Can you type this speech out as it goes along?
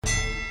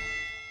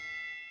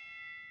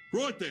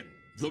Right then,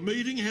 the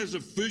meeting has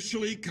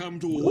officially come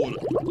to order.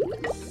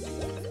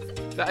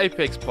 The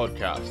Apex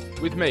Podcast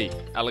with me,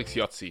 Alex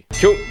Yotzi.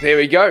 Cool, there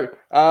we go.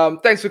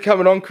 Thanks for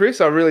coming on, Chris.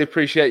 I really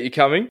appreciate you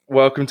coming.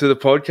 Welcome to the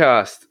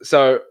podcast.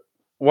 So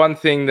one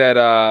thing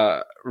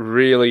that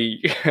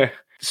really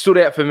stood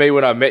out for me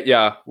when I met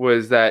you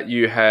was that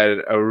you had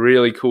a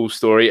really cool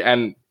story,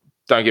 and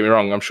don't get me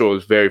wrong, I'm sure it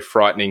was a very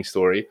frightening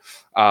story.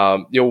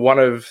 You're one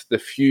of the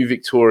few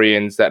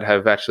Victorians that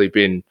have actually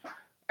been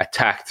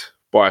attacked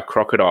by a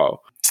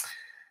crocodile.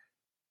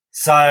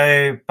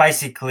 So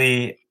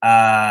basically,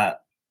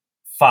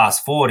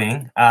 fast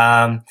forwarding,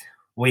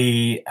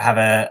 we have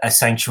a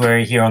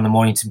sanctuary here on the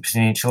Mornington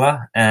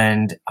Peninsula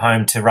and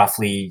home to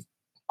roughly,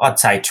 I'd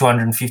say,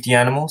 250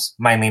 animals,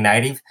 mainly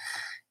native,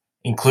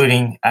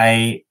 including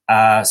a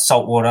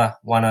saltwater,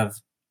 one of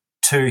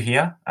two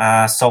here,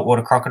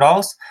 saltwater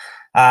crocodiles.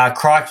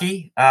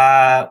 Crikey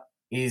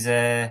is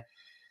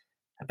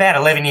about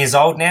 11 years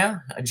old now,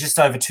 just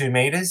over 2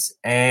 meters.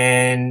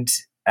 And,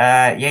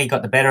 he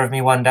got the better of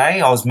me one day.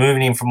 I was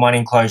moving him from one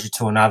enclosure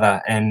to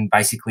another and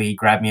basically he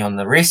grabbed me on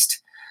the wrist.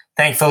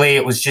 Thankfully,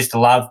 it was just a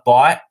love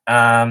bite.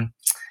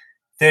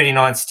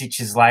 39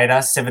 stitches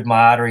later, severed my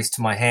arteries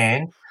to my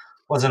hand.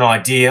 Wasn't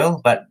ideal,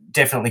 but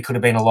definitely could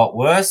have been a lot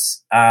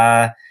worse.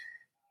 They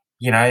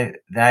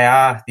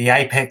are the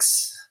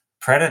apex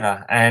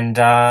predator and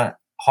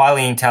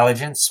highly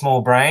intelligent,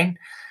 small brain.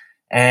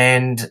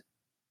 And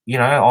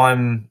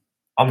I'm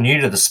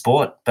new to the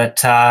sport, but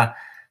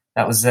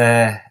that was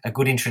a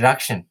good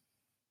introduction.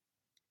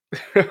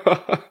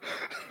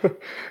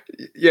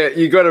 Yeah,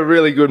 you got a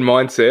really good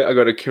mindset. I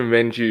got to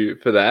commend you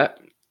for that.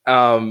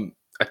 A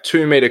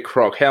 2 meter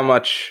croc, how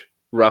much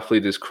roughly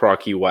does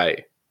Crikey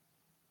weigh?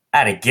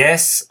 At a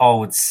guess,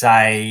 I'd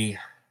say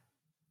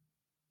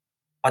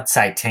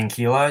 10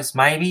 kilos,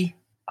 maybe.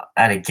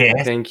 At a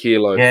guess. 10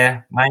 kilos.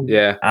 Yeah, maybe.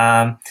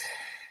 Yeah.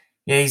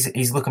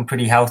 He's looking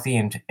pretty healthy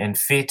and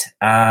fit.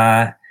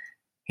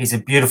 He's a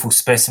beautiful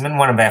specimen,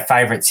 one of our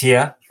favourites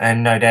here,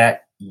 and no doubt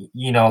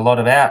you know a lot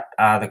about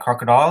the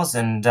crocodiles,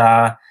 and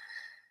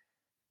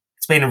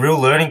it's been a real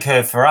learning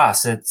curve for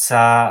us. It's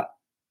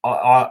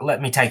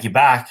let me take you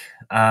back,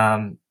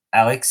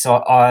 Alex.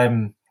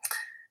 I'm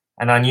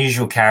an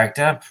unusual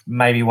character,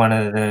 maybe one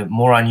of the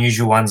more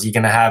unusual ones you're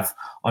going to have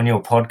on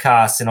your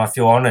podcast, and I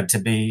feel honoured to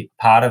be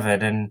part of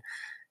it. And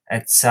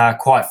it's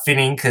quite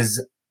fitting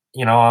because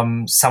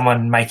I'm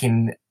someone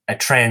making a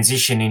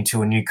transition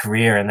into a new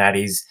career, and that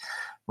is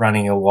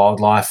running a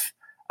wildlife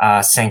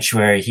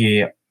sanctuary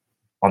here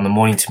on the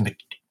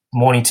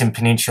Mornington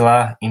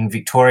Peninsula in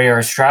Victoria,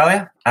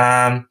 Australia.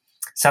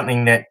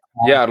 Something that...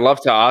 I'd love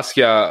to ask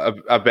you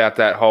about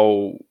that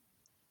whole,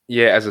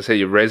 as I said,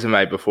 your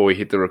resume before we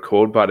hit the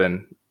record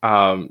button.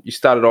 You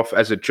started off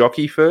as a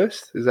jockey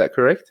first, is that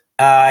correct?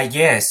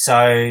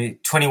 So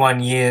 21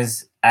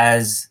 years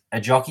as a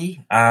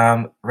jockey,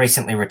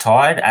 recently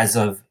retired as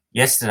of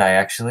yesterday,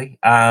 actually.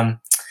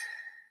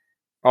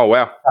 Oh,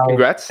 wow.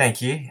 Congrats.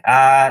 Thank you.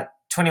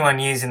 21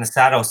 years in the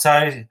saddle.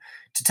 So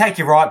to take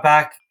you right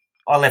back,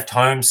 I left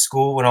home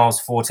school when I was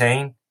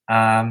 14.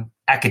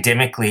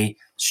 Academically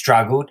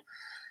struggled.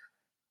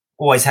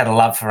 Always had a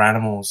love for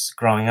animals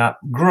growing up.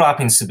 Grew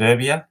up in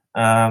suburbia,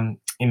 in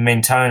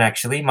Mentone,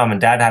 actually. Mum and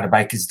Dad had a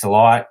baker's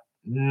delight.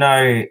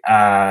 No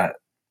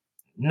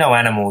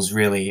animals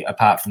really,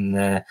 apart from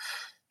the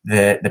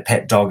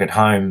pet dog at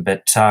home.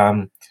 But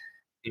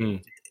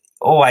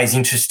always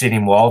interested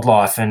in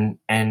wildlife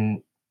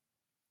and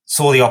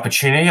saw the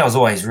opportunity. I was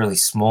always really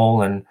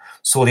small and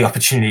saw the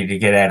opportunity to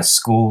get out of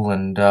school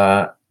and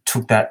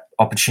took that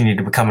opportunity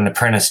to become an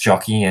apprentice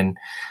jockey. And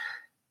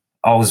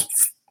I was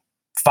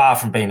far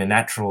from being a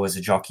natural as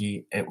a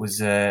jockey. It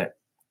was an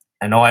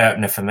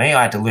eye-opener for me.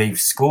 I had to leave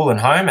school and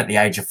home at the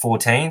age of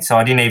 14, so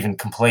I didn't even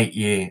complete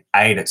year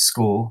 8 at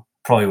school.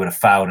 Probably would have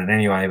failed it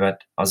anyway,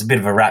 but I was a bit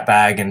of a rat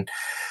bag and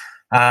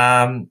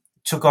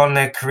took on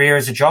the career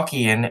as a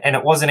jockey, and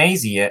it wasn't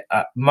easy.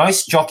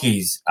 Most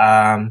jockeys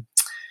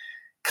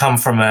come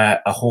from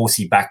a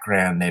horsey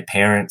background. Their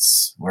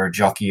parents were a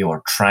jockey or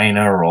a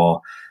trainer,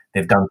 or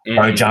they've done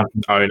pro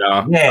jumping.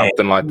 Owner,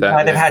 something like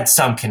that. They've had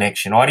some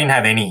connection. I didn't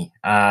have any.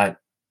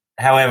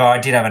 However, I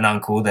did have an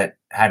uncle that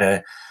had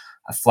a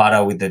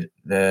flutter with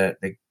the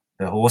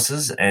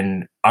horses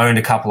and owned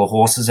a couple of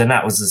horses, and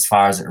that was as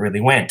far as it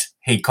really went.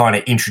 He kind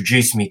of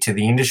introduced me to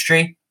the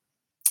industry.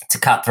 It's a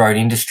cutthroat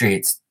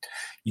industry.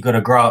 You got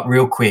to grow up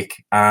real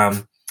quick.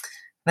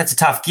 That's a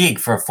tough gig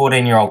for a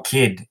 14-year-old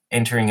kid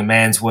entering a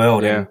man's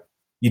world. Yeah. And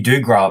you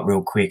do grow up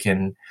real quick.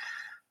 And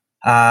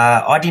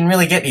I didn't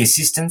really get the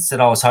assistance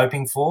that I was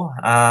hoping for.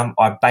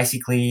 I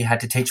basically had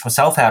to teach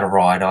myself how to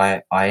ride.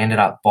 I ended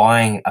up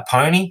buying a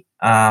pony.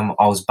 I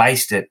was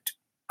based at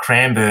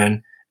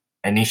Cranbourne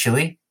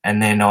initially,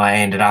 and then I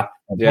ended up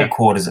at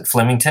headquarters at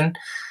Flemington,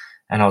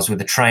 and I was with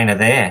a trainer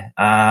there.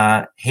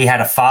 He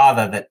had a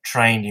father that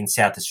trained in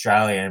South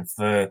Australia, and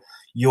for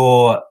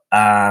your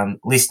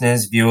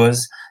listeners,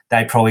 viewers,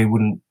 they probably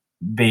wouldn't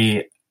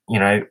be,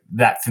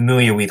 that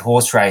familiar with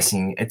horse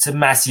racing. It's a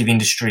massive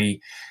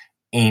industry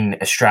in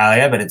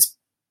Australia, but it's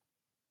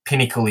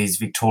pinnacle is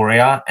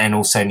Victoria and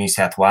also New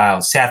South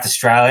Wales. South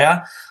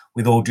Australia,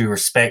 with all due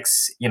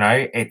respects,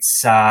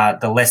 it's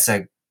the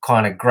lesser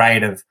kind of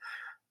grade of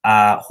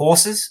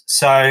horses.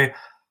 So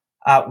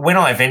when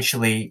I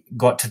eventually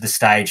got to the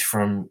stage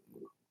from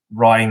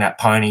riding that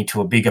pony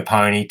to a bigger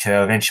pony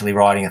to eventually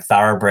riding a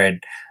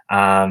thoroughbred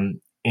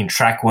in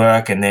track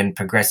work, and then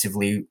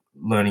progressively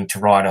learning to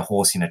ride a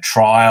horse in a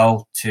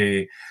trial,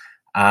 to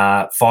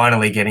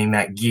finally getting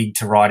that gig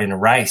to ride in a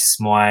race.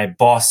 My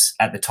boss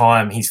at the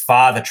time, his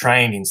father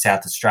trained in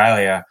South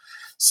Australia,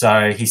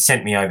 so he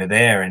sent me over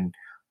there. And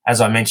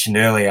as I mentioned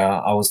earlier,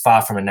 I was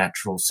far from a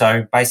natural.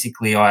 So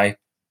basically I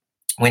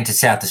went to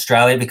South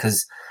Australia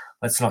because,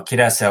 let's not kid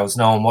ourselves,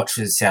 no one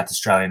watches South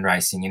Australian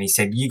racing. And he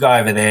said, you go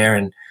over there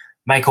and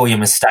make all your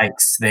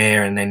mistakes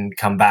there and then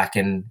come back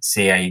and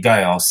see how you go.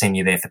 I'll send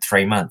you there for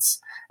 3 months.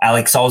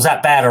 Alex, I was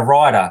that bad a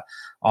rider.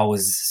 I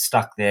was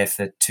stuck there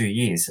for 2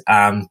 years.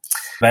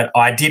 But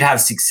I did have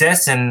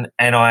success, and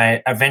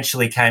I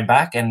eventually came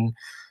back, and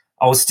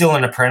I was still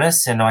an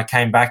apprentice, and I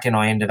came back and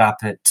I ended up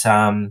at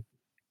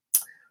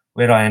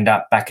where did I end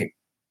up? Back at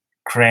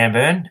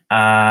Cranbourne,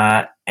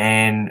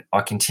 and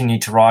I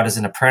continued to ride as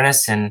an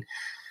apprentice. And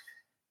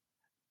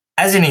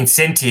as an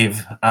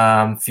incentive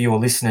for your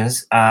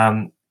listeners,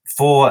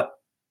 for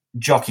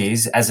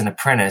jockeys as an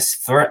apprentice,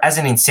 as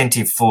an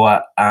incentive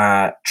for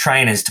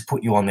trainers to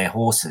put you on their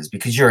horses,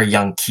 because you're a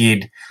young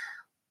kid,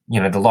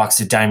 the likes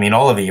of Damien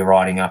Oliver you're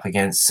riding up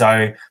against.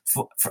 So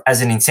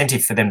as an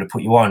incentive for them to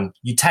put you on,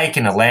 you take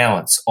an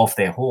allowance off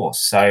their horse.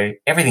 So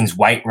everything's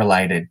weight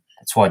related.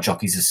 That's why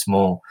jockeys are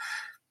small.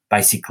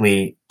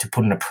 Basically, to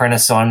put an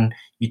apprentice on,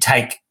 you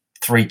take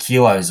 3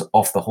 kilos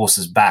off the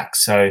horse's back.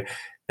 So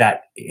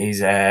that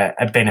is a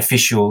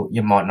beneficial.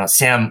 You might not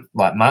sound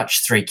like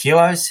much, 3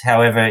 kilos.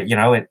 However,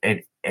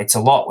 it's a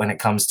lot when it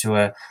comes to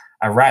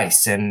a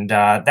race. And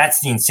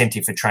that's the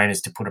incentive for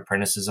trainers to put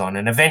apprentices on.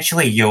 And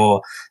eventually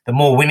the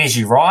more winners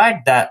you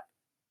ride, that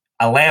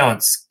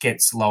allowance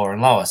gets lower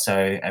and lower.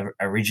 So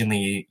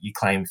originally you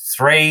claim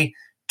 3,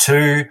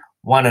 2,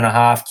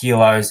 1.5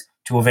 kilos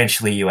to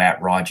eventually you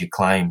outride your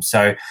claim.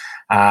 So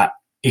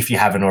if you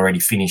haven't already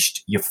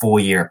finished your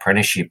 4-year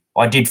apprenticeship.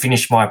 I did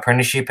finish my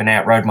apprenticeship and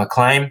outrode my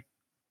claim.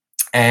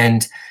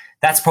 And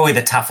that's probably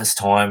the toughest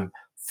time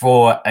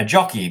for a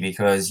jockey,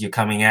 because you're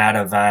coming out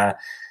of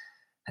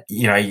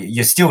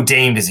you're still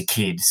deemed as a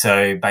kid.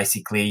 So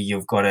basically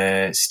you've got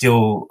to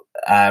still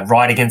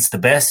ride against the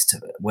best,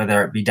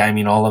 whether it be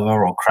Damien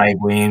Oliver or Craig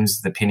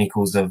Williams, the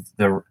pinnacles of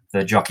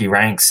the jockey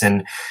ranks.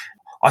 And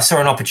I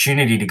saw an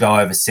opportunity to go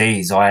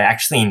overseas. I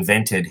actually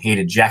invented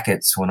heated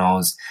jackets when I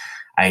was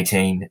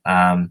 18.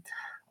 I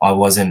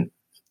wasn't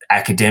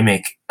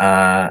academic,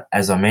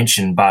 as I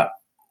mentioned, but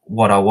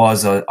what I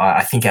was,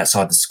 I think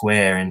outside the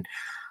square, and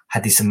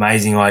had this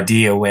amazing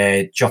idea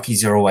where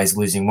jockeys are always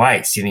losing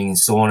weight, sitting in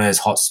saunas,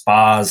 hot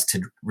spas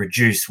to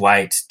reduce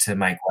weight to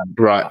make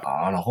weight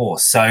on a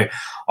horse. So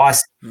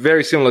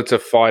very similar to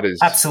fighters.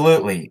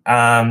 Absolutely.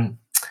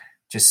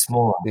 Just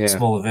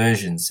smaller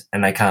versions,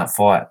 and they can't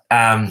fight.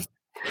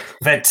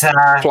 But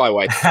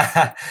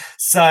flyweight.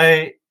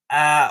 So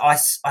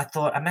I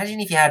thought,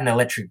 imagine if you had an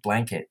electric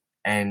blanket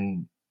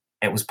and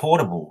it was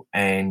portable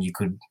and you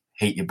could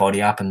heat your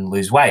body up and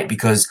lose weight,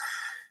 because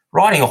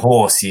riding a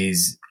horse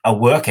is a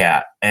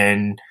workout,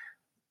 and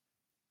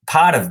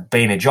part of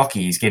being a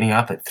jockey is getting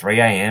up at 3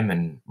 a.m.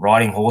 and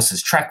riding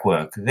horses, track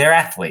work. They're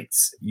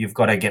athletes. You've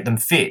got to get them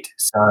fit.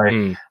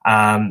 So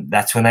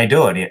that's when they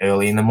do it,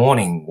 early in the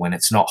morning when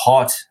it's not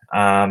hot.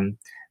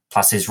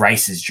 Plus there's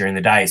races during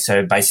the day.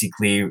 So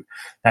basically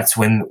that's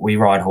when we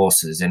ride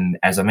horses. And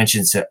as I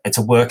mentioned, it's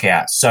a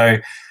workout. So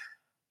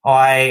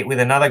I, with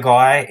another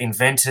guy,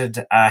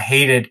 invented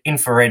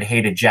infrared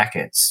heated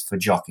jackets for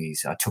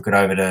jockeys. I took it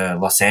over to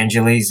Los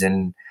Angeles,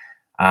 and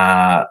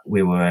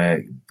we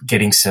were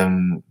getting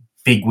some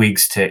big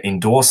wigs to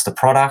endorse the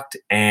product.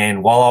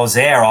 And while I was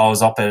there, I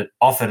was offered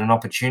an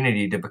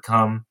opportunity to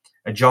become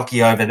a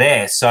jockey over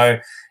there. So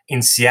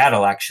in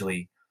Seattle,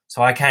 actually.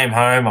 So I came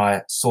home,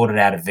 I sorted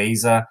out a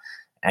visa,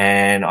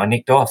 and I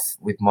nicked off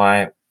with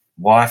my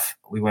wife.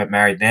 We weren't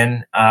married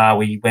then.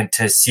 We went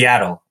to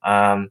Seattle.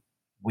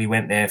 We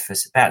went there for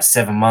about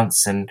 7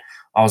 months, and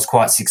I was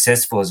quite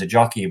successful as a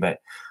jockey. But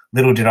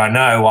little did I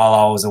know, while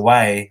I was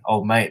away,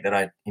 old mate that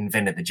I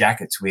invented the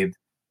jackets with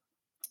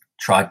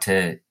tried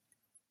to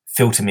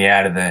filter me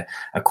out of the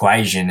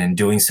equation, and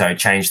doing so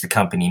changed the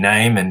company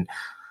name. And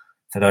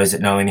for those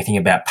that know anything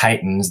about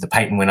patents, the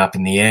patent went up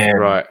in the air.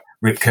 Right.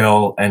 Rip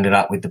Curl ended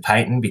up with the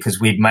patent because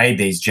we'd made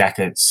these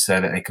jackets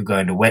so that they could go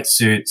into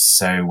wetsuits,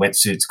 so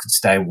wetsuits could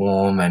stay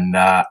warm and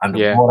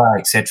underwater,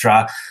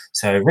 etc.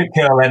 So Rip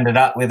Curl ended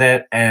up with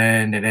it,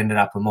 and it ended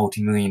up a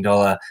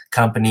multi-million-dollar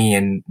company,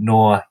 and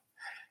nor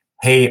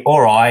he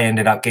or I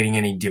ended up getting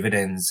any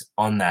dividends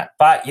on that.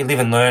 But you live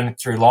and learn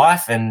through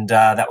life, and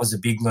that was a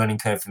big learning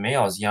curve for me.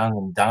 I was young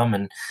and dumb,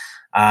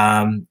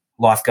 and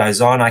life goes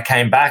on. I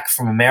came back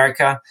from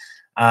America,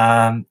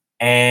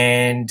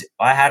 and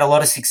I had a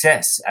lot of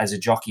success as a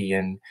jockey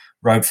and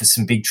rode for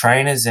some big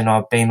trainers. And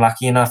I've been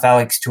lucky enough,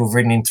 Alex, to have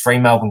ridden in 3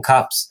 Melbourne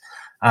Cups.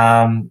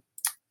 The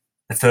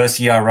the first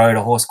year I rode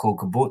a horse called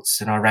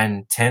Kibbutz and I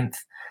ran 10th.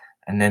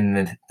 And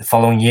then the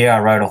following year I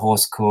rode a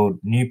horse called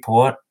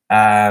Newport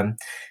and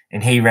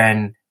he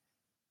ran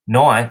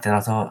 9th. And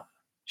I thought,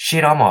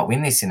 shit, I might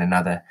win this in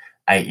another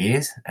 8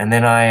 years. And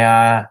then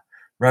I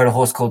rode a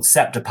horse called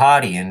Sapta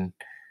Party. And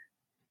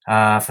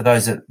for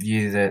those of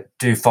you that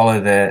do follow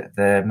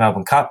the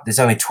Melbourne Cup, there's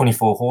only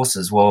 24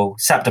 horses. Well,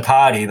 Sapta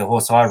Party, the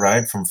horse I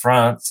rode from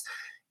France,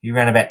 he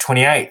ran about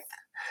 28th.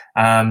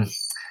 I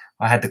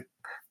had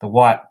the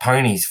white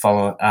ponies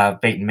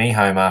beating me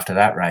home after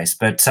that race.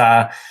 But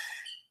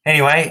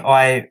anyway,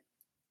 I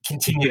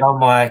continued on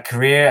my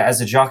career as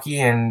a jockey,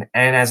 and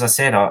as I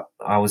said,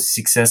 I was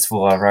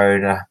successful. I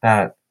rode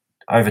about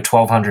over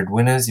 1,200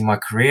 winners in my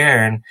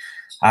career, and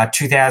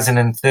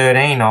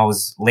 2013 I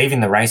was leaving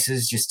the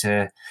races. Just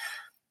to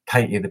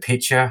paint you the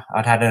picture,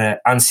 I'd had an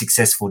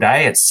unsuccessful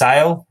day at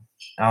Sale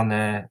on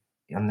the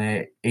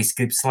East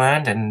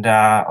Gippsland, and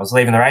I was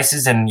leaving the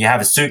races, and you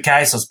have a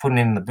suitcase. I was putting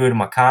it in the boot of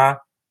my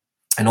car,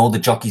 and all the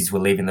jockeys were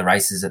leaving the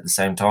races at the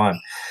same time.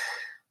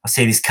 I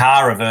see this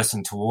car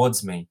reversing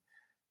towards me,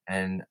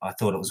 and I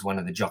thought it was one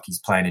of the jockeys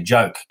playing a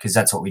joke, because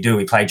that's what we do.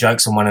 We play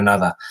jokes on one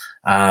another.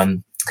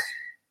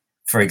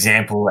 For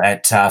example,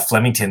 at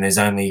Flemington, there's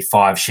only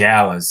 5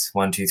 showers,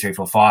 1, 2, 3,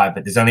 4, 5,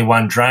 but there's only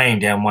one drain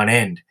down one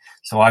end.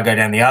 So I go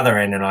down the other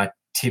end and I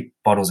tip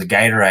bottles of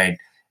Gatorade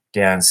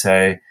down,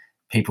 so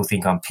people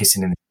think I'm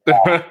pissing in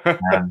the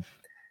shower.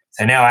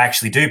 So now I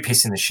actually do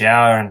piss in the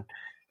shower, and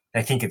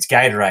they think it's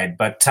Gatorade.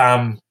 But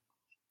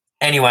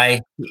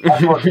anyway, I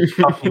thought the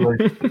jockey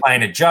was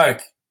playing a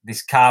joke.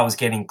 This car was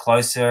getting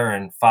closer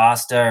and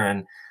faster,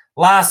 and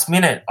last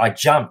minute I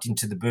jumped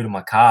into the boot of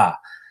my car.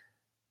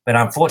 But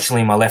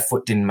unfortunately, my left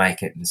foot didn't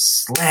make it and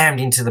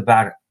slammed into the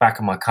back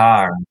of my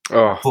car. And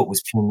my foot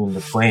was pinned in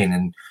between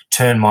and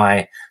turned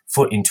my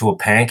foot into a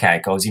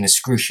pancake. I was in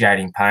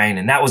excruciating pain,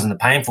 and that wasn't the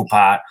painful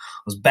part.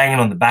 I was banging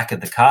on the back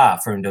of the car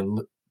for him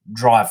to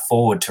drive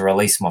forward to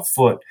release my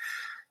foot.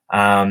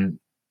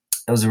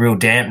 It was a real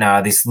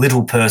dampener. This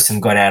little person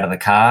got out of the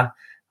car.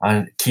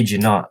 I kid you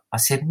not. I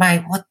said,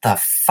 mate, what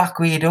the fuck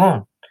were you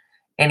doing?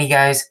 And he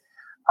goes,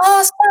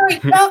 oh, sorry,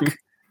 Doc.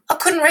 I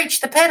couldn't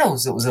reach the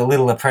pedals. It was a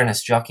little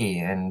apprentice jockey,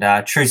 and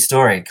true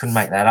story. Couldn't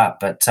make that up.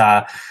 But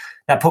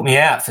that put me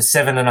out for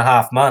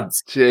 7.5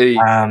 months. Gee.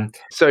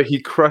 So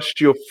he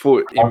crushed your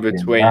foot in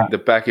between the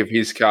back of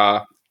his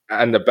car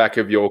and the back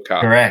of your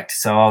car. Correct.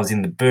 So I was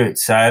in the boot.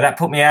 So that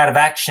put me out of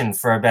action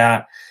for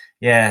about,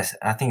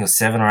 I think it was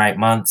 7 or 8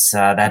 months. They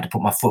had to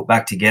put my foot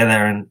back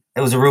together, and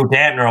it was a real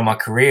dampener on my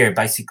career.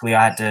 Basically,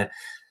 I had to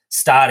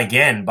start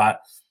again, but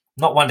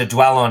not one to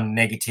dwell on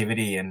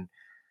negativity. And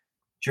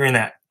during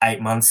that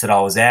 8 months that I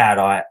was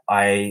out,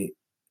 I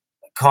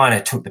kind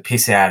of took the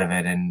piss out of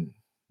it. And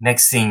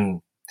next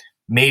thing,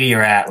 media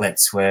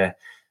outlets were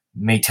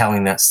me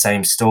telling that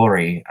same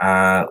story,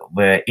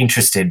 were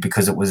interested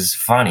because it was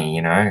funny,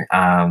 you know.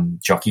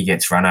 Jockey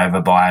gets run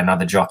over by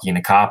another jockey in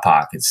a car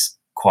park. It's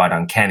quite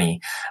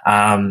uncanny.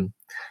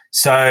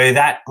 So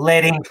that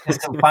led into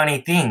some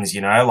funny things,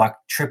 you know, like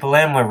Triple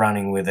M were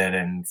running with it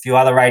and a few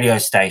other radio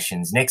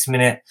stations. Next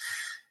minute,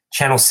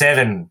 Channel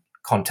 7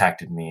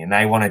 contacted me and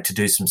they wanted to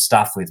do some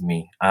stuff with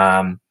me.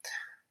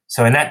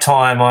 So in that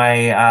time,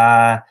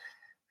 I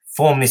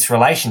formed this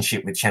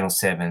relationship with Channel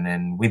 7,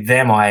 and with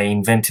them I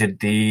invented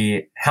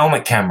the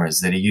helmet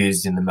cameras that are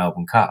used in the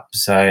Melbourne Cup.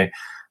 So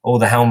all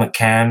the helmet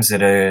cams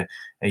that are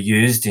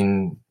used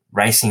in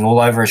racing all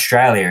over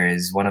Australia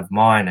is one of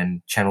mine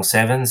and Channel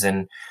 7's,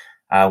 and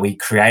we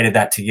created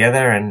that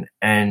together,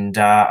 and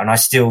I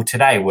still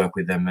today work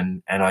with them,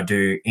 and I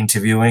do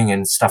interviewing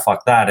and stuff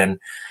like that. And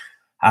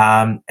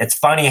it's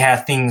funny how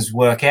things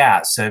work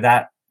out. So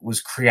that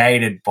was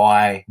created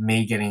by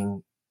me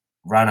getting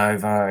run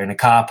over in a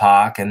car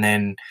park, and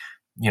then,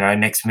 you know,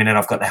 next minute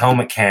I've got the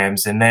helmet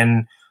cams, and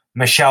then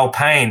Michelle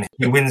Payne,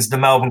 who wins the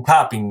Melbourne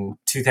Cup in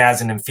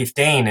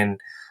 2015, and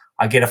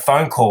I get a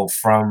phone call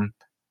from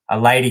a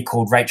lady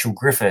called Rachel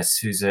Griffiths,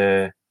 who's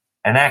an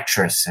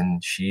actress,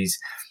 and she's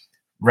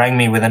rang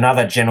me with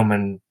another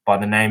gentleman by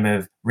the name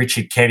of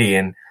Richard Keddy,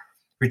 and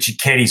Richard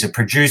Keddy's a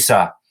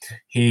producer.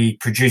 He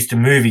produced a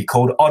movie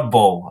called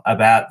Oddball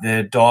about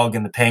the dog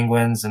and the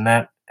penguins and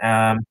that.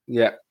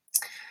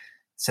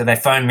 So they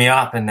phoned me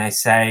up and they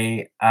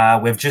say,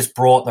 we've just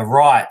brought the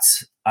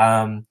rights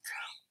from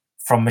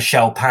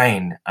Michelle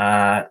Payne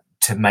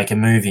to make a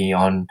movie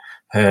on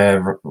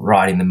her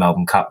riding the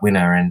Melbourne Cup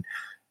winner, and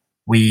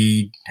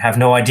we have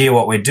no idea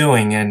what we're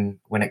doing and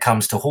when it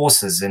comes to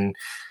horses, and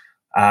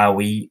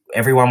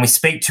everyone we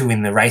speak to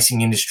in the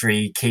racing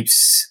industry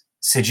keeps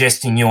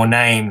suggesting your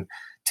name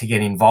to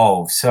get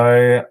involved.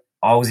 So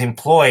I was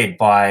employed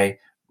by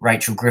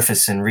Rachel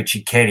Griffiths and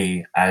Richard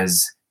Keddy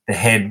as the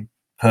head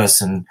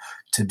person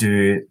to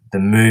do the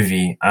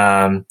movie.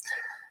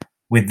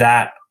 With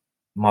that,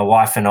 my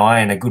wife and I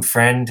and a good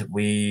friend,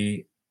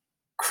 we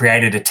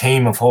created a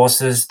team of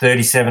horses,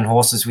 37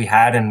 horses we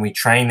had, and we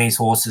trained these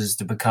horses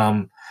to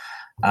become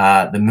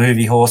the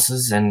movie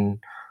horses, and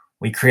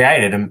we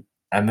created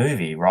a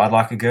movie, Ride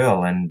Like a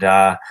Girl. And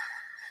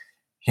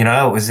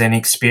it was an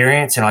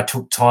experience, and I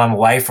took time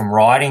away from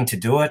riding to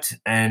do it.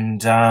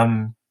 And,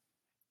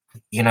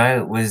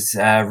 it was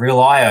a real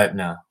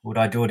eye-opener. Would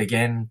I do it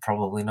again?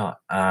 Probably not.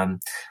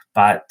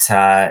 But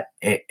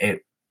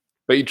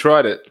you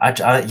tried it.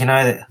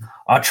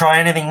 I'd try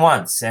anything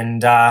once.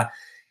 And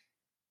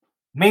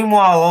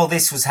meanwhile, all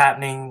this was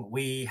happening,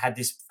 we had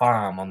this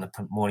farm on the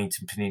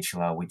Mornington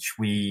Peninsula, which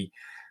we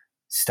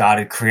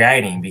started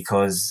creating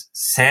because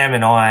Sam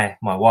and I,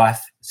 my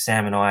wife,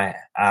 Sam and I,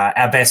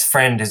 our best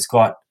friend has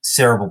got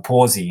cerebral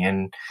palsy,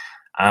 and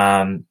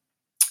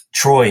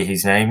Troy,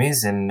 his name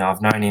is, and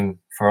I've known him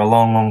for a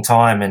long, long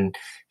time, and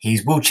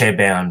he's wheelchair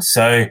bound.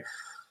 So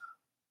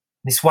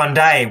this one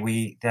day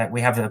we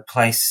have a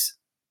place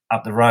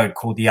up the road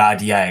called the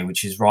RDA,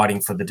 which is Riding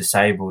for the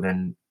Disabled,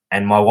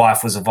 and my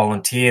wife was a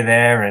volunteer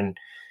there, and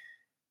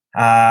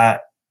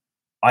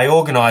I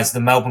organised the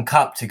Melbourne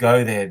Cup to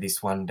go there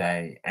this one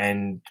day,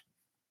 and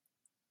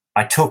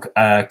I took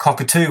a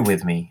cockatoo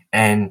with me,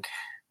 and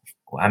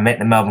I met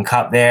the Melbourne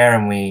Cup there,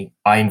 and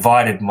I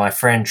invited my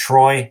friend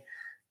Troy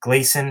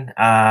Gleason,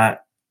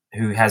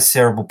 who has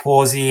cerebral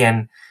palsy,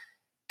 and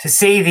to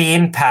see the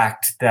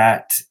impact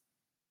that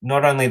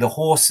not only the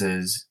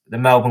horses, the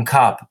Melbourne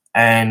Cup,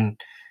 and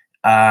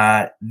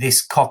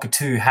this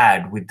cockatoo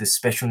had with the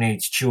special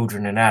needs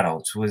children and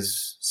adults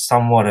was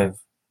somewhat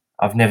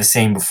I've never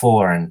seen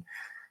before. And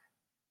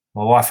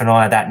my wife and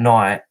I that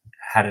night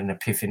had an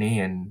epiphany,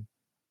 and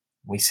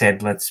we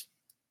said, let's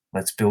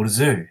build a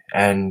zoo.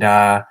 And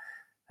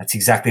that's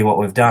exactly what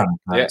we've done.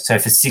 Yeah. So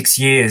for 6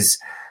 years,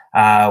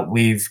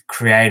 we've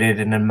created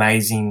an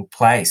amazing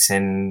place,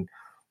 and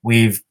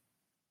we've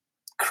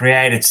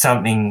created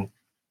something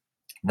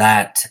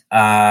that,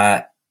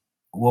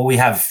 we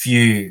have a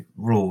few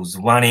rules.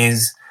 One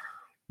is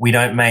we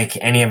don't make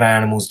any of our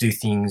animals do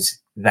things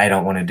they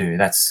don't want to do.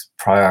 That's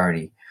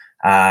priority.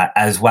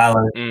 As well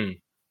as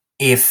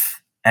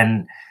if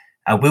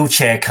a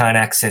wheelchair can't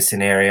access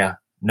an area,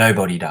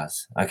 nobody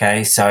does.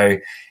 Okay, so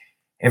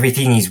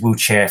everything is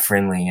wheelchair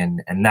friendly,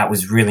 and that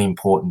was really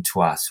important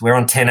to us. We're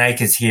on 10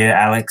 acres here,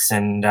 Alex,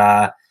 and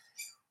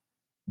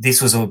this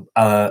was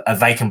a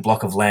vacant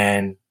block of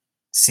land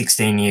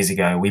 16 years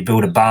ago. We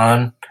built a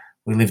barn.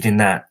 We lived in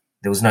that.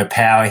 There was no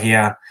power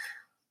here.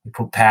 We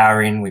put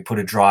power in. We put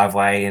a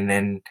driveway, and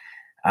then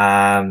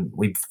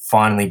we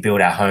finally built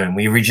our home.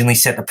 We originally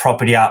set the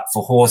property up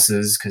for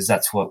horses because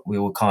that's what we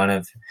were kind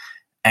of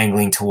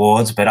angling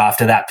towards. But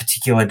after that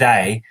particular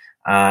day,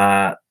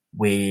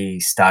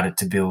 we started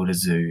to build a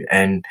zoo,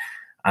 and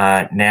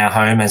now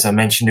home, as I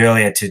mentioned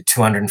earlier, to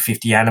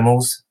 250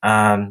 animals.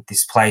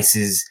 This place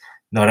is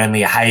not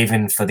only a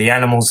haven for the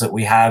animals that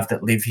we have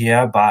that live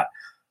here, but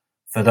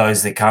for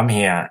those that come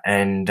here.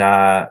 And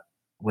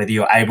whether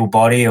you're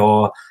able-bodied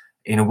or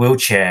in a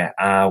wheelchair,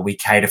 we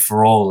cater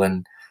for all.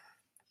 And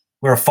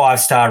we're a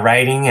 5-star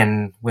rating,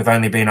 and we've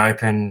only been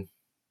open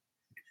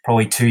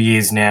probably 2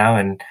 years now.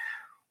 And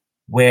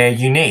we're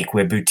unique.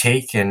 We're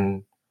boutique,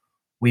 and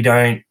we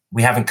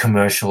haven't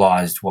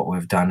commercialized what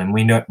we've done, and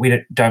we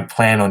don't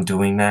plan on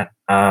doing that.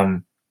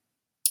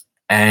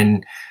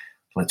 And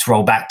let's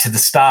roll back to the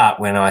start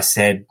when I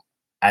said,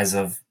 as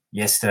of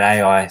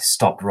yesterday, I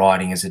stopped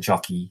riding as a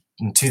jockey.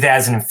 In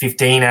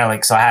 2015,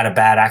 Alex, I had a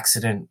bad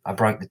accident. I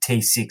broke the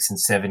T6 and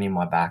 7 in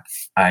my back,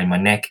 in my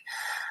neck.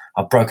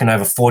 I've broken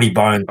over 40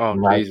 bones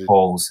from late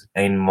falls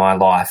in my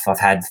life. I've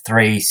had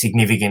 3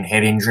 significant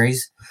head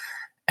injuries,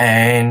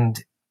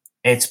 and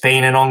it's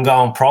been an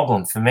ongoing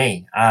problem for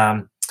me.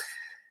 I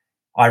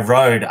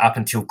rode up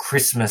until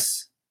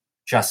Christmas,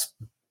 just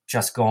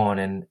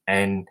gone,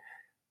 and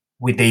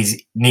with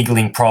these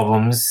niggling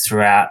problems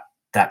throughout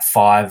that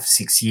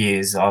 5-6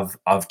 years,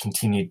 I've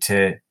continued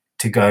to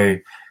go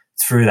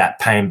through that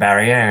pain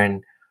barrier.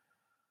 And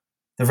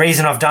the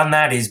reason I've done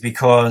that is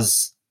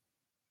because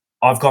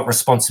I've got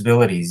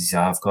responsibilities.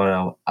 I've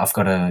got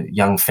a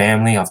young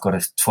family. I've got a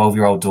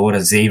 12-year-old daughter,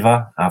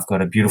 Ziva. I've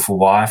got a beautiful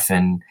wife,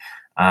 and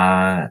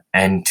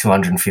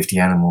 250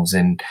 animals.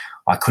 And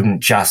I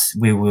couldn't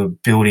we were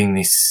building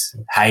this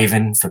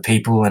haven for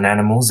people and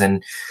animals,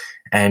 and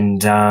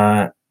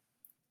I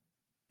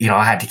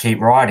had to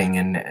keep riding,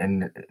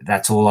 and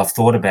that's all I've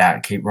thought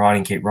about. Keep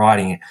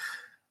riding.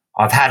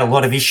 I've had a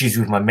lot of issues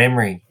with my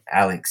memory,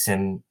 Alex,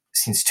 and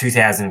since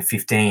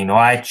 2015,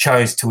 I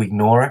chose to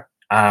ignore it.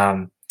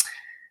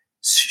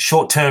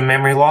 Short-term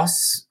memory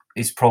loss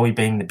has probably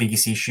been the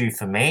biggest issue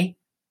for me.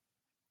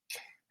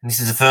 And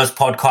this is the first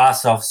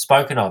podcast I've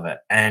spoken of it.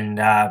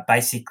 And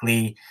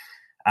basically,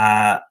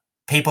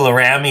 people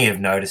around me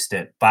have noticed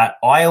it, but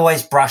I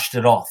always brushed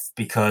it off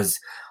because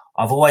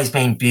I've always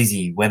been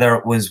busy, whether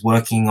it was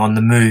working on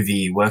the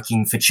movie,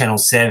 working for Channel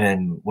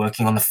 7,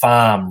 working on the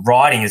farm,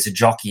 riding as a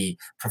jockey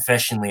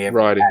professionally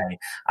every day.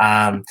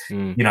 I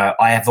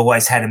have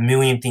always had a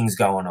million things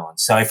going on.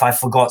 So if I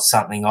forgot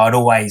something, I'd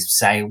always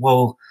say,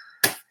 well,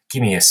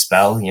 give me a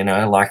spell,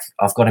 like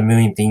I've got a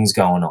million things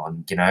going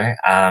on, get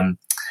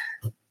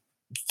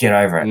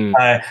over it.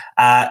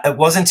 It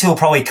wasn't until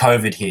probably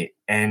COVID hit,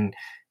 and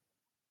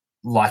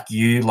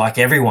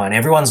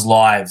everyone's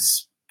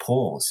lives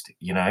paused,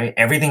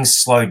 everything's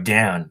slowed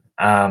down.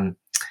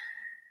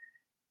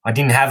 I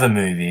didn't have a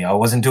movie. I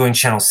wasn't doing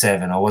Channel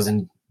 7. I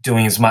wasn't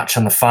doing as much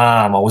on the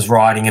farm. I was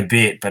riding a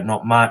bit, but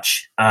not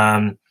much.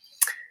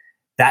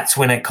 That's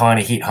when it kind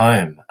of hit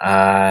home.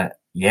 I've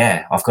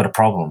got a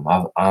problem.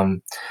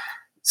 I'm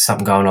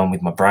something going on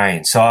with my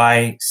brain. So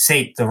I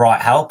seeked the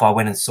right help. I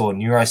went and saw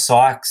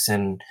neuropsychs,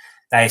 and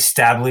they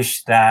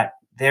established that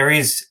there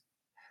is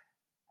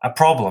a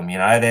problem.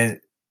 I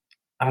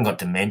haven't got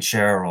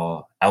dementia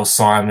or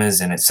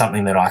Alzheimer's, and it's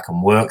something that I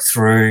can work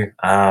through.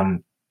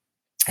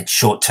 It's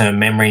short-term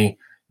memory,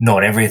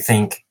 not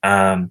everything.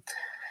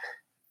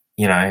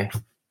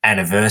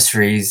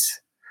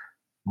 Anniversaries,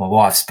 my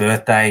wife's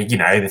birthday,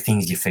 the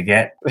things you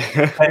forget.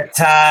 But,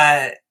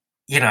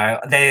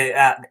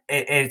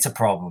 it's a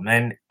problem.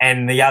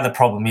 And the other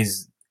problem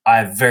is I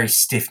have very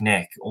stiff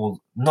neck,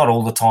 not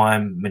all the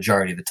time,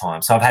 majority of the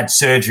time. So I've had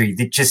surgery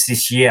just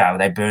this year.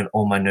 They burnt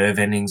all my nerve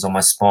endings on my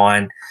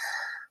spine.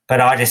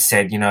 But I just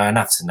said,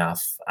 enough's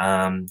enough.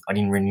 I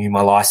didn't renew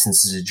my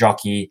license as a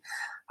jockey.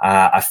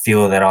 I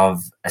feel that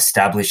I've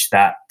established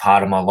that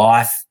part of my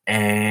life,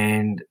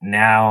 and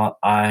now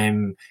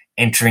I'm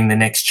entering the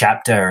next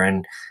chapter,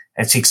 and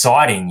it's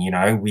exciting.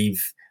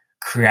 We've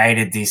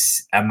created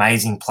this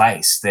amazing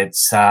place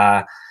that's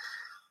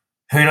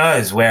who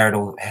knows where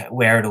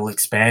it'll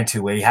expand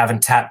to. We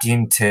haven't tapped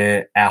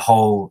into our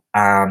whole,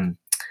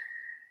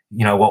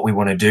 what we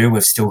want to do.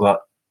 We've still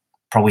got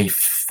probably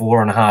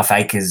 4.5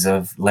 acres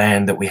of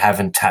land that we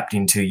haven't tapped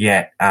into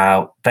yet.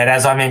 But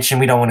as I mentioned,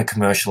 we don't want to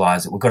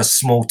commercialize it. We've got a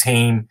small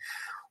team.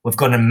 We've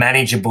got a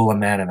manageable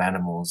amount of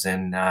animals,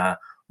 and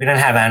we don't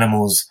have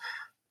animals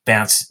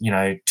bounce,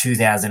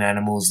 2,000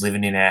 animals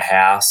living in our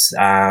house.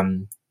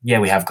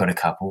 We have got a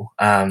couple.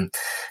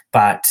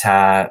 But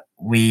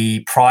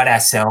we pride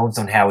ourselves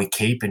on how we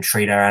keep and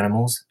treat our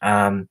animals.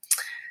 And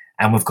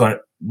we've got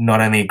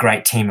not only a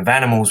great team of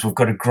animals, we've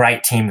got a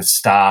great team of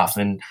staff.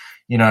 And,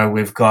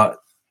 we've got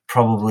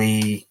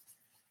probably,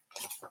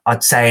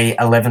 I'd say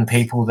 11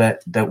 people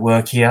that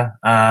work here,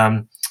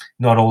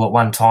 not all at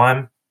one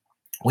time.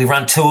 We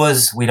run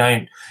tours.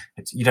 We're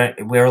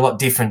a lot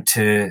different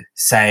to,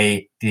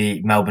 say,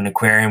 the Melbourne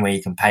Aquarium, where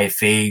you can pay a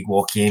fee,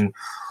 walk in.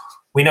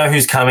 We know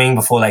who's coming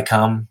before they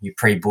come. You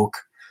pre-book.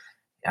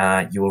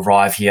 You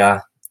arrive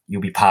here.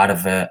 You'll be part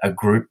of a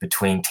group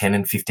between 10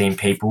 and 15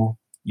 people.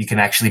 You can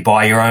actually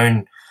buy your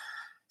own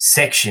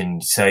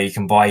section, so you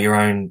can buy your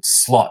own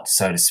slot,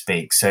 so to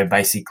speak. So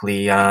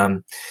basically,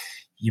 our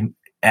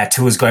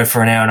tours go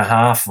for an hour and a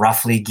half,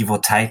 roughly, give or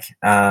take.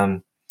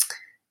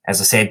 As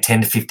I said,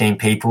 10 to 15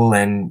 people,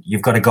 and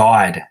you've got a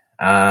guide,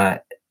 and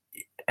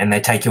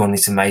they take you on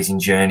this amazing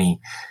journey.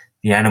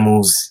 The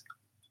animals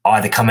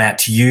either come out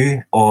to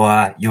you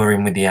or you're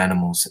in with the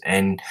animals,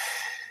 and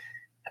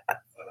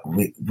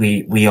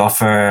we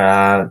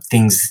offer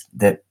things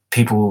that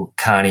people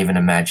can't even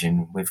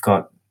imagine. We've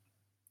got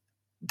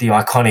the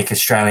iconic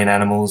Australian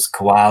animals: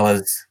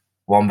 koalas,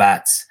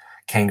 wombats,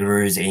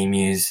 kangaroos,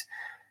 emus,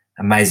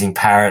 amazing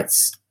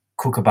parrots,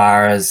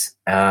 kookaburras.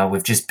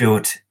 We've just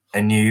built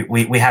a new.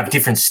 We have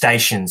different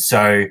stations,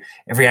 so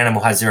every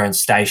animal has their own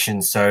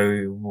station.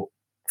 So,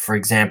 for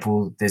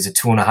example, there's a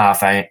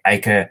 2.5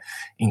 acre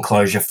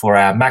enclosure for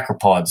our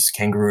macropods: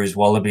 kangaroos,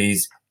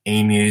 wallabies,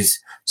 emus.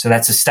 So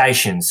that's a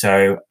station.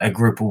 So a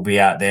group will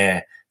be out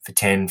there for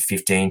 10,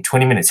 15,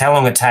 20 minutes, how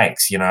long it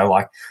takes.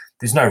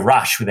 There's no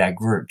rush with our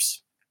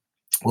groups.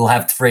 We'll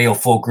have 3 or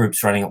 4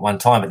 groups running at one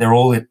time, but they're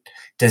all at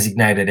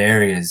designated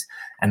areas,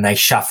 and they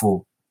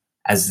shuffle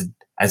as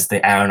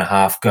the hour and a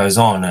half goes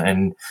on.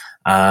 And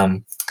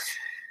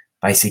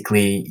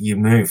basically you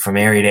move from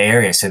area to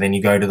area. So then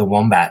you go to the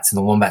wombats, and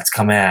the wombats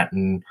come out,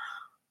 and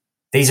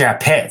these are our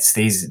pets.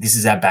 This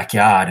is our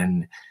backyard,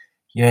 and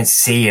you don't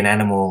see an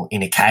animal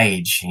in a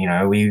cage.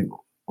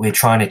 We're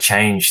trying to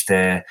change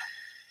the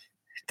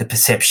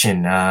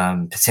perception.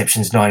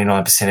 Perception's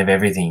 99% of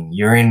everything.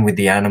 You're in with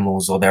the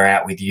animals, or they're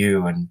out with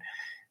you, and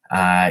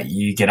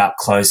you get up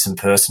close and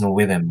personal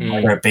with them.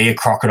 Whether it be a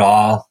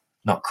crocodile,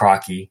 not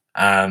crikey,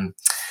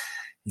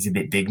 he's a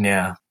bit big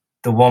now.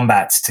 The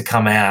wombats, to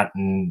come out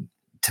and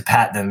to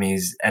pat them,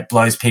 it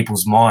blows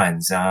people's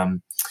minds.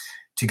 To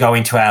go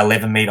into our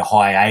 11-metre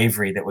high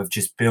aviary that we've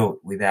just built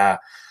with our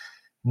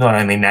not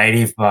only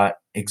native but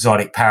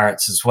exotic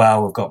parrots as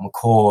well. We've got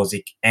macaws,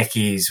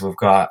 eckies, we've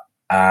got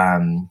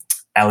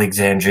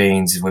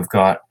Alexandrines, we've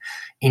got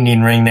Indian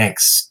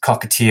ringnecks,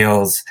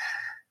 cockatiels,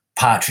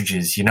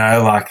 partridges, we've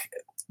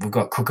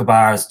got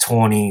kookaburras,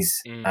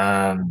 tawnies,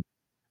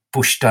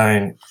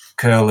 bushstone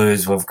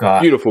curlews. We've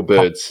got beautiful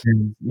birds.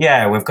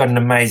 Yeah, we've got an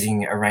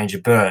amazing range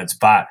of birds,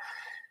 but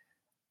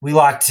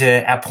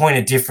our point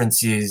of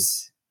difference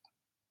is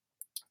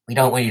we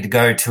don't want you to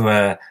go to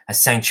a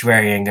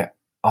sanctuary and go,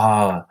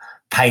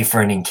 pay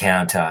for an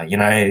encounter.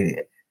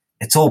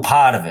 It's all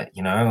part of it,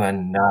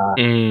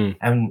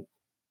 and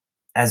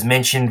as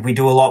mentioned, we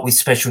do a lot with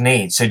special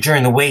needs. So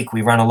during the week,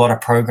 we run a lot of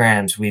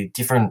programs with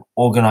different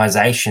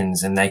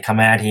organizations, and they come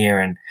out here,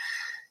 and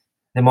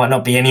there might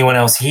not be anyone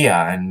else here.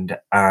 And,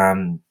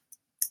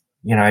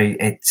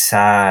 it's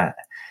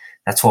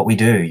that's what we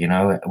do.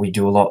 We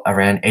do a lot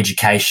around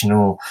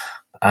educational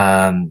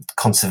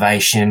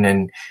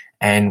conservation,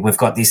 and we've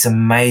got this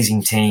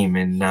amazing team.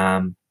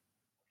 And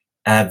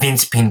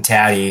Vince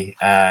Pintauti,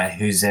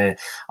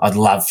 I'd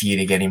love for you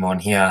to get him on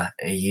here.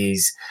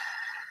 He's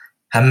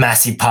a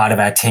massive part of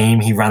our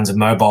team. He runs a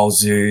mobile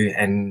zoo,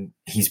 and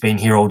he's been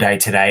here all day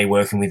today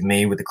working with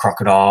me with the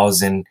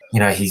crocodiles, and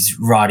he's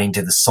right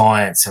into the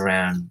science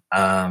around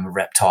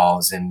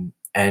reptiles, and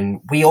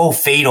we all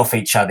feed off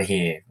each other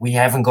here. We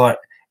haven't got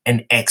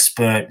an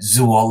expert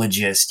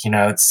zoologist,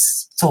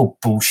 it's all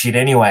bullshit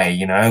anyway.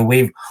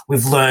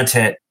 We've learnt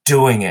it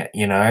doing it.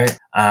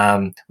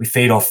 We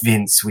feed off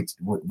Vince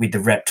with the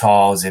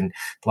reptiles, and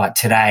like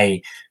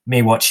today,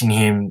 me watching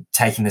him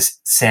taking the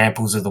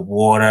samples of the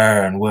water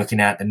and working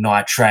out the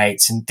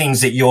nitrates and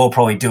things that you're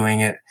probably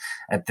doing at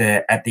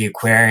the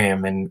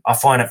aquarium, and I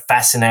find it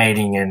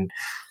fascinating. And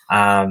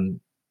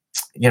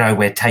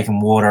we're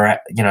taking water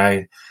at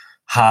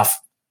half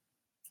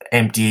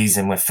empties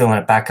and we're filling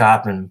it back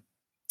up, and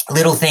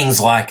little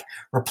things like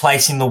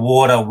replacing the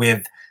water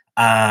with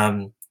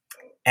our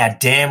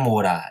dam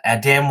water. Our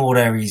dam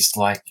water is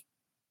like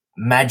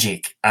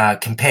magic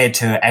compared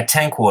to our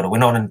tank water. We're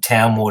not in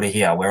town water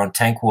here. We're on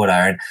tank water.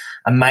 And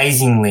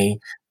amazingly,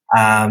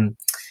 the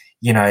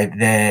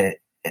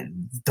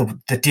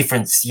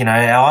difference,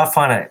 I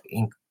find it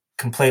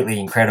completely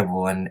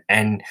incredible.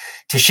 And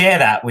to share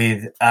that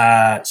with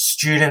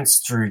students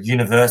through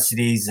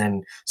universities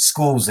and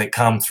schools that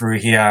come through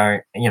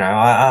here,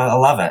 I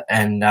love it.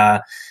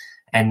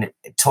 And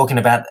talking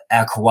about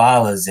our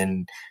koalas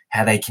and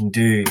how they can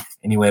do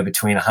anywhere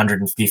between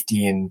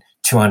 150 and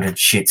 200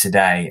 shits a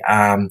day.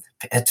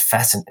 It's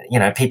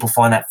fascinating. People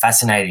find that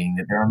fascinating,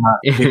 that they're a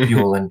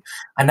marsupial, and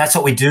that's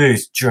what we do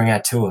during our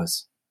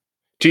tours.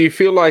 Do you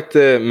feel like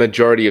the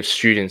majority of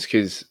students,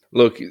 because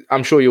look,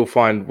 I'm sure you'll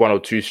find one or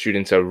two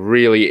students are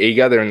really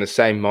eager. They're in the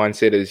same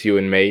mindset as you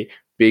and me,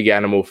 big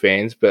animal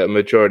fans, but a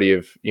majority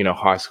of,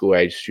 high school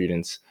age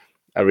students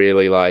are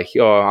really like,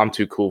 oh, I'm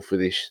too cool for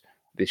this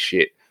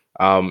shit.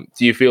 Do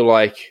you feel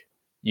like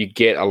you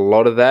get a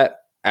lot of that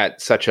at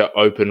such an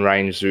open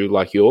range zoo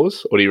like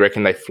yours, or do you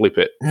reckon they flip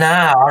it? No,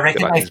 I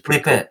reckon they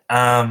flip it.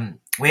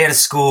 We had a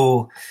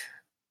school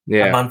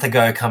a month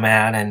ago come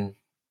out, and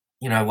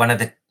one of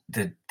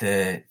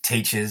the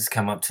teachers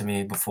come up to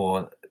me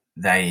before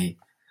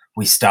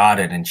we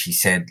started, and she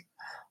said,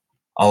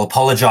 "I'll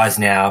apologize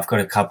now. I've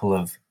got a couple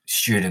of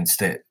students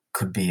that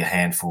could be a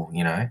handful,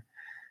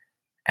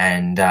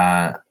 And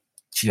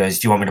she goes,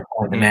 "Do you want me to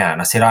point them out?"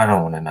 And I said, "I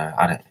don't want to know.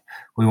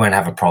 We won't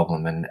have a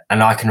problem." And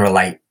I can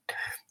relate.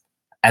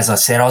 As I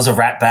said, I was a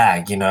rat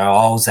bag, I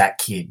was that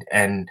kid,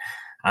 and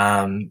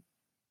I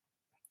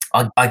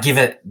give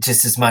it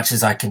just as much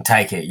as I can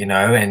take it,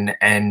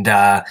 and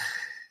I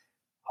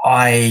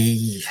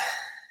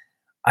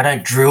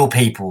don't drill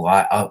people.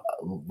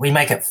 We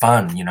make it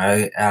fun,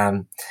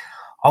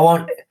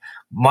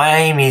 my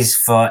aim is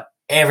for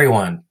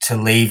everyone to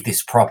leave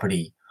this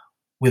property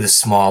with a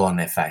smile on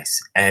their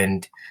face,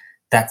 and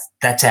that's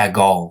our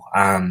goal.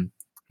 And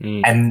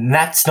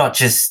that's not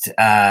just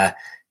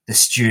the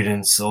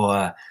students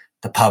or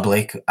the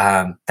public.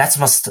 That's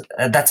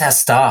our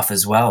staff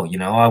as well.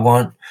 I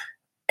want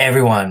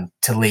everyone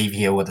to leave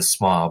here with a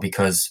smile,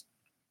 because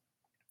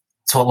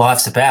it's what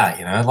life's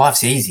about.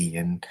 Life's easy,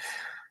 and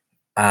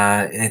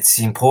it's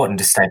important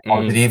to stay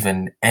positive.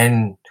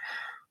 And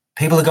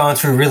people are going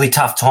through really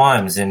tough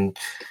times, and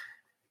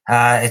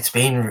it's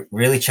been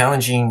really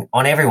challenging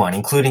on everyone,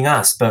 including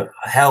us. But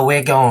hell,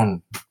 we're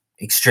going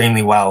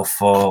extremely well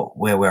for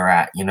where we're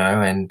at,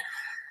 and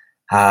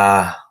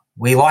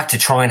we like to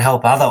try and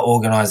help other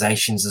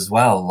organizations as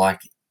well,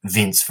 like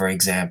Vince, for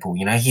example.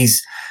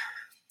 His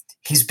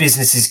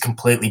business is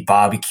completely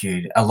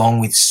barbecued, along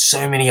with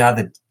so many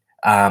other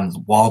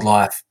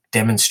wildlife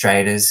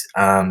demonstrators,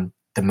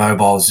 the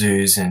mobile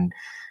zoos, and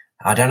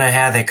I don't know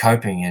how they're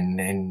coping,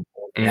 and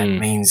that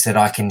means that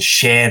I can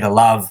share the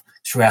love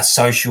through our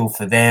social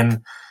for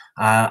them.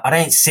 I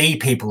don't see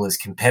people as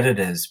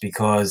competitors,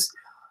 because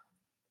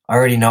I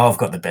already know I've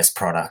got the best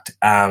product.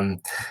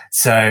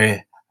 So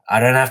I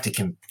don't have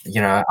to,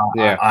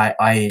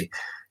 I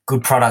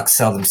good products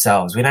sell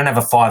themselves. We don't have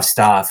a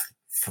 5-star,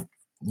 for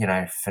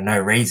no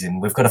reason.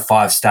 We've got a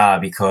 5-star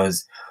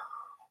because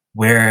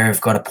we've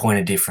got a point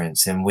of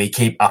difference, and we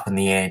keep upping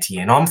the ante.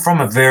 And I'm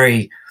from a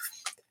very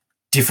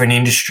different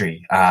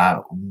industry,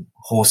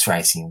 horse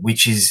racing,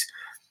 which is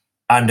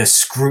under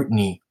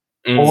scrutiny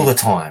all the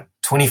time,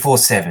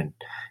 24/7.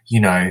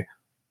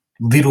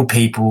 Little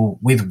people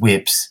with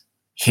whips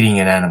hitting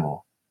an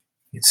animal.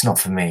 It's not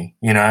for me,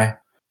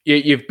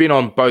 You've been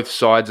on both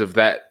sides of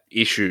that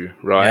issue,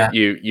 right?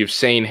 Yeah. You've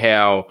seen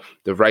how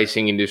the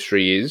racing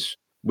industry is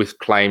with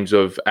claims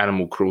of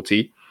animal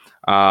cruelty,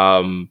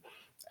 and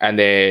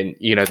then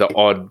the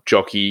odd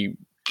jockey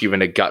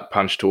giving a gut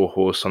punch to a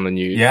horse on the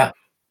news. Yeah.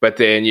 But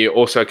then you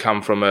also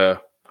come from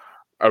a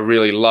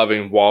really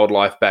loving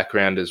wildlife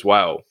background as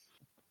well.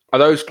 Are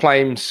those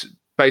claims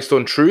based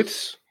on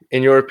truths,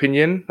 in your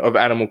opinion, of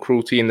animal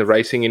cruelty in the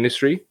racing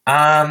industry?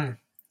 I'd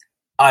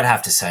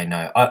have to say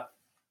no.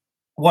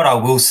 What I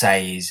will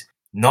say is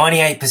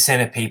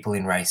 98% of people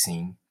in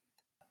racing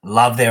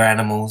love their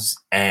animals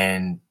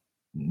and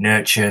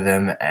nurture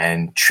them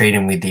and treat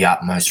them with the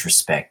utmost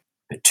respect.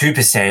 But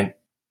 2%,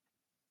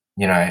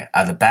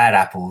 are the bad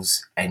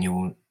apples,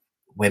 and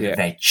whether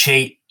they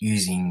cheat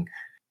using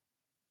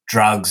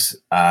drugs,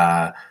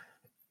 bad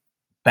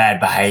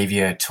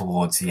behavior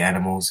towards the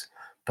animals.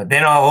 But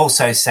then I'll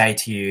also say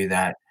to you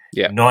that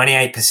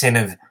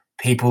 98% of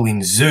people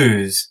in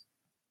zoos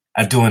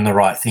are doing the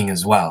right thing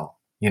as well,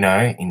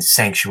 in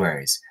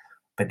sanctuaries.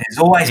 But there's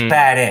always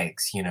bad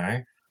eggs,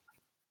 And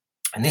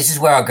this is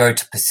where I go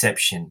to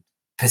perception.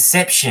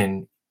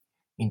 Perception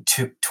in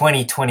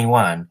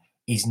 2021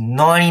 is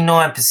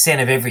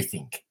 99% of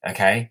everything,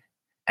 okay?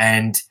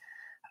 And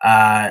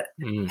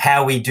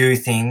how we do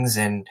things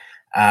and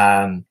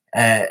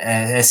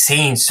are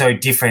seen so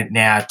different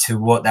now to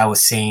what they were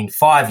seen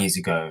 5 years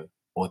ago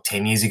or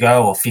 10 years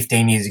ago or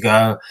 15 years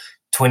ago,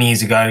 20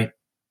 years ago.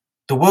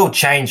 The world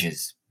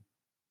changes.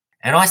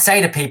 And I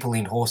say to people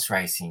in horse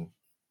racing,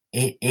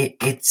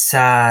 it's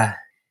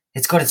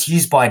got its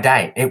use by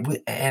date.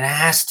 It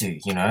has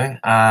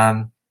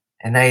to,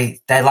 and they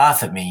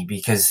laugh at me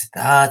because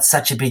it's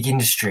such a big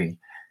industry.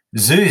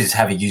 Zoos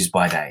have a use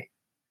by date.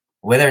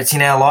 Whether it's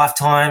in our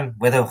lifetime,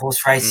 whether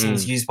horse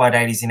racing's use by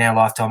date is in our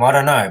lifetime, I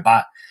don't know.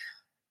 But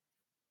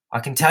I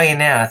can tell you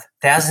now,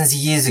 thousands of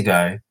years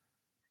ago,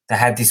 they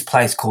had this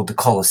place called the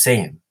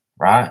Colosseum,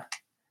 right?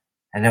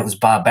 And it was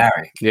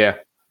barbaric. Yeah.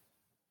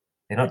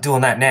 They're not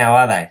doing that now,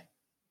 are they?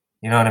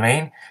 You know what I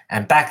mean?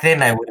 And back then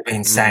they would have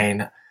been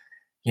saying,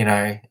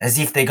 as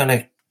if they're going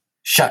to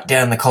shut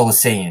down the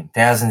Colosseum.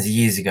 Thousands of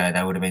years ago,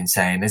 they would have been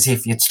saying, as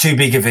if it's too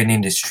big of an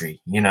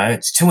industry,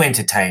 it's too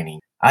entertaining.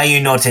 Are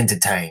you not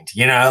entertained?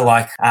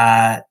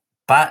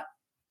 But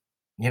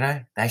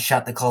they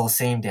shut the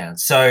Colosseum down.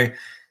 So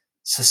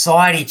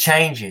society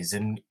changes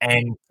and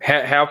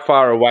how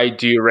far away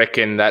do you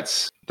reckon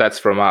that's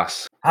from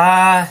us?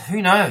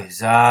 Who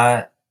knows?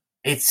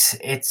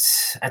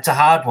 It's a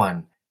hard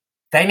one.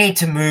 They need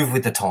to move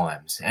with the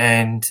times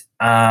and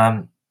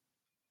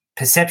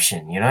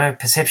perception,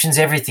 perception's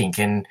everything.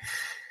 And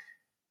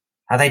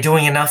are they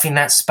doing enough in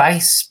that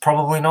space?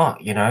 Probably not,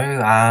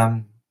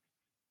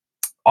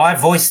 I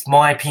voiced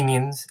my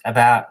opinions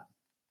about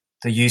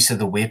the use of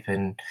the whip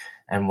and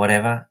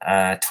whatever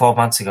 12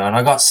 months ago, and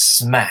I got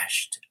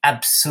smashed,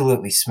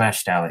 absolutely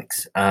smashed,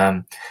 Alex,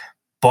 by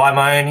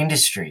my own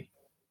industry.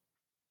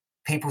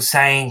 People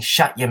saying,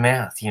 shut your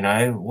mouth,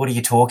 what are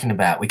you talking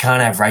about? We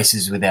can't have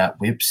races without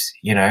whips,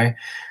 It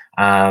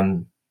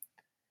wasn't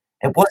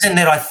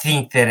that I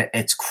think that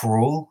it's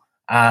cruel.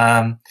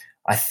 I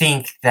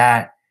think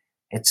that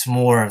it's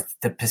more of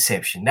the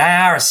perception. They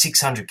are a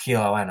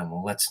 600-kilo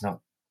animal. Let's not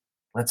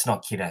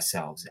kid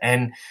ourselves.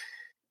 And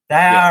they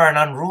are an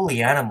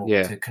unruly animal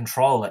to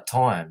control at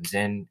times.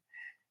 And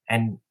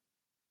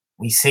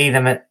we saw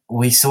that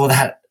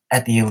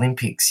at the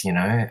Olympics,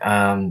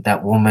 that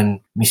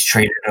woman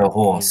mistreated her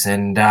horse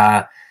and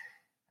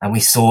we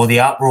saw the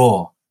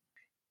uproar.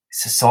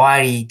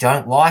 Society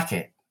don't like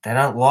it. They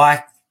don't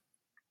like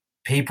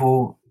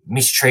people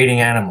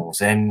mistreating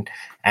animals. And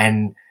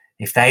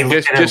if they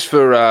look just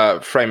for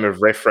frame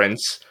of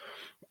reference,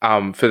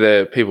 for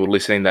the people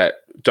listening that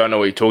don't know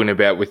what you're talking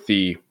about with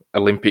the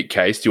Olympic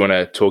case, do you want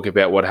to talk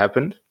about what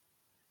happened?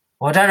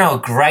 Well, I don't know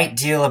a great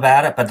deal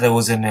about it, but there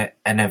was an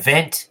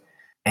event,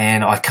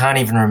 and I can't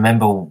even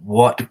remember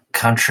what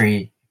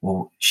country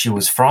she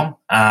was from,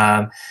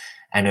 and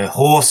her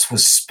horse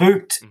was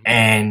spooked,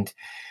 and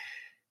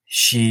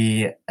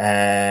she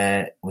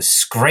was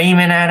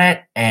screaming at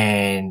it,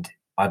 and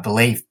I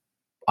believe,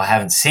 I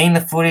haven't seen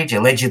the footage,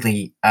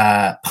 allegedly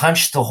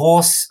punched the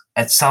horse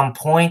at some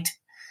point,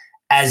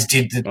 as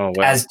did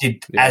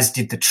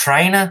the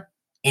trainer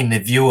in the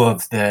view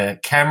of the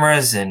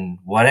cameras and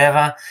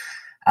whatever,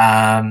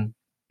 and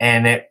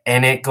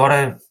it got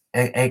a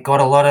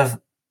lot of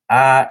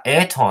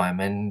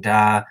airtime, and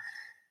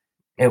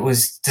it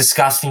was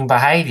disgusting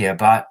behaviour.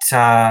 But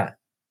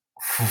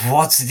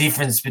what's the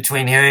difference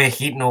between her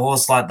hitting a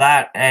horse like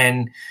that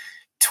and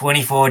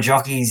 24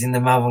 jockeys in the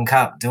Melbourne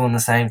Cup doing the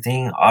same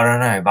thing? I don't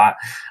know, but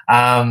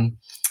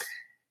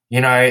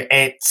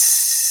it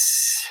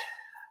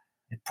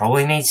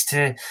probably needs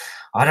to.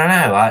 I don't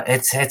know.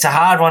 It's a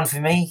hard one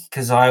for me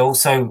because I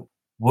also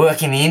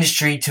work in the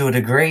industry to a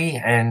degree,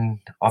 and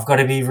I've got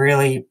to be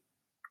really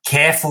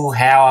careful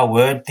how I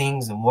word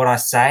things and what I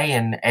say,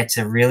 and it's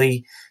a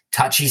really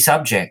touchy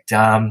subject.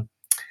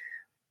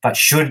 But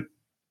should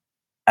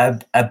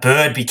a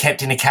bird be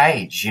kept in a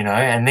cage?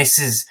 And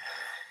there's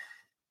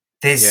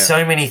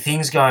so many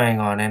things going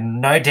on,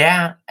 and no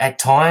doubt at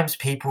times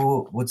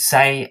people would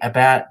say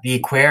about the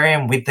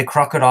aquarium with the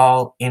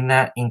crocodile in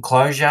that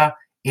enclosure,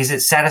 is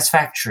it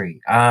satisfactory?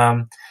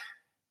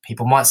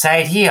 People might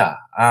say it here.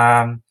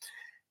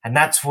 And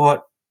that's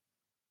what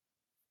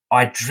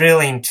I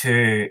drill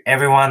into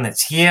everyone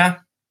that's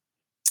here,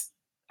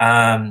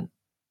 that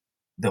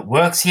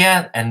works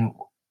here and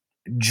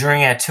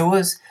during our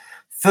tours.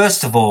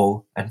 First of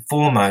all and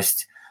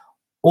foremost,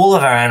 all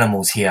of our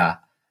animals here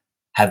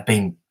have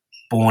been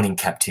born in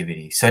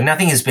captivity. So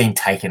nothing has been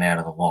taken out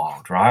of the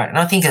wild, right? And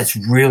I think that's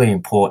really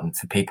important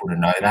for people to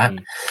know that.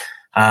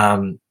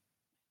 And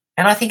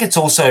I think it's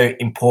also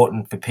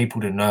important for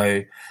people to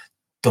know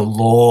the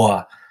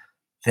law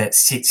that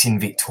sits in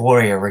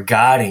Victoria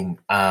regarding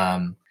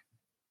animals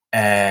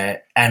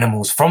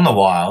from the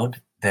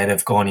wild that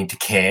have gone into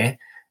care,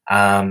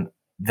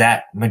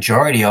 that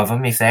majority of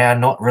them, if they are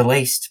not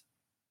released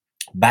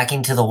back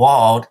into the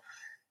wild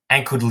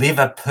and could live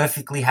a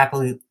perfectly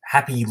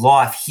happy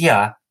life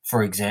here,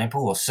 for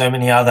example, or so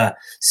many other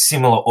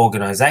similar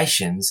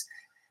organisations,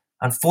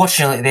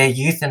 unfortunately they're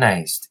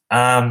euthanized.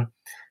 And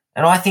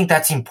I think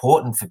that's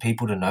important for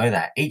people to know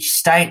that. Each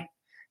state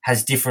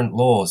has different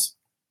laws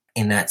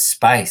in that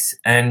space.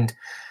 And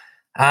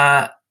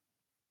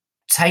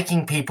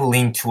taking people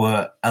into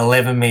a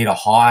 11-metre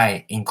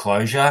high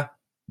enclosure,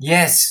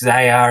 yes,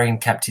 they are in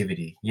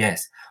captivity,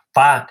 yes.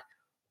 But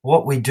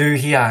what we do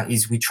here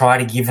is we try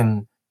to give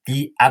them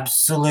the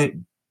absolute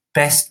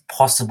best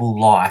possible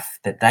life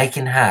that they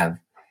can have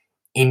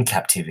in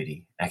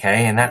captivity,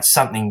 okay? And that's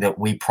something that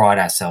we pride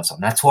ourselves on.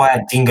 That's why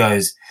our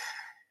dingoes,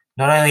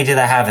 not only do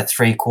they have a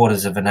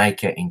 3/4 of an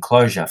acre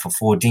enclosure for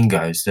 4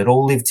 dingoes that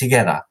all live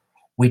together,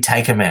 we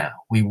take them out,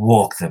 we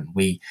walk them,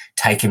 we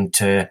take them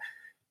to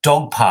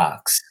dog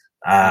parks,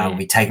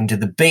 we take them to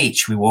the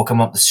beach, we walk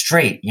them up the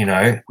street, you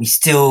know. We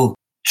still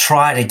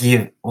try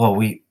to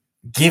we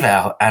give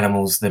our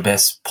animals the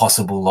best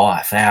possible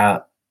life.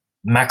 Our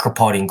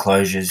macropod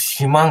enclosure's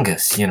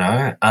humongous, you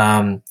know.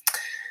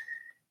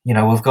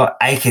 We've got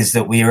acres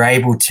that we are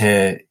able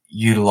to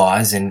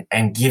utilise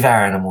and give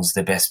our animals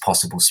the best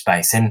possible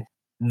space. And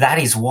that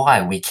is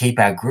why we keep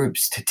our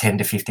groups to 10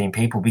 to 15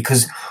 people,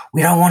 because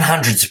we don't want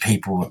hundreds of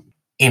people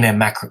in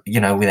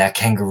with our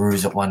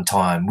kangaroos at one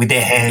time, with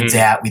their hands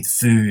out with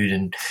food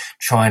and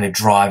trying to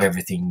drive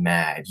everything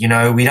mad. You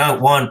know, we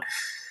don't want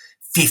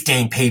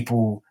 15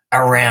 people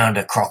around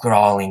a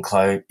crocodile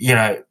enclosure,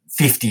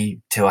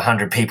 50 to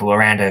 100 people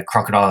around a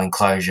crocodile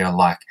enclosure.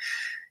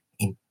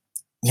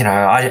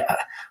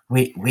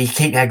 We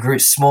keep our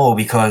groups small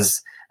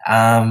because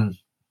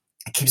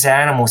it keeps our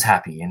animals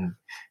happy.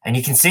 And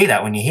you can see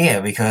that when you're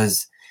here,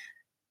 because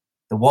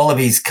the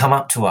wallabies come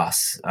up to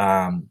us,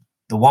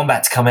 the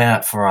wombats come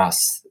out for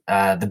us,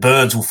 the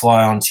birds will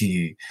fly onto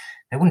you.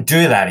 They wouldn't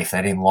do that if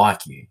they didn't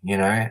like you, you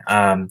know.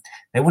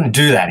 They wouldn't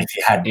do that if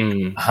you had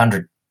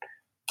 100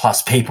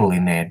 plus people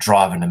in there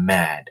driving them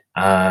mad.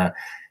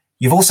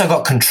 You've also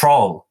got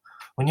control.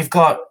 When you've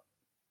got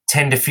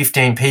 10 to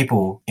 15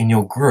 people in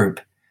your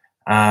group,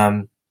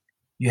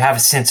 you have a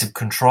sense of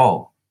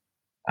control.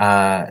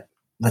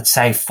 Let's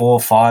say 4,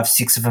 5,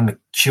 6 of them are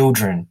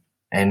children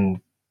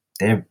and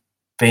they're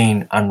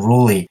being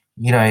unruly.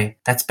 You know,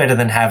 that's better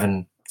than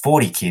having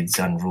 40 kids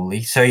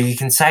unruly. So you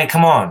can say,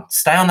 come on,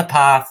 stay on the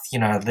path. You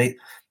know,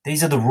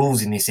 these are the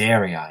rules in this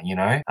area, you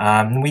know.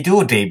 And we do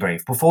a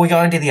debrief before we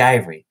go into the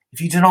aviary.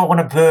 If you do not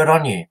want a bird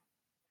on you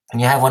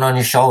and you have one on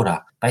your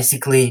shoulder,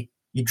 basically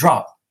you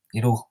drop.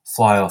 It'll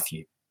fly off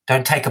you.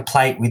 Don't take a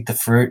plate with the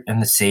fruit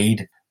and the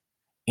seed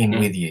in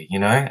with you, you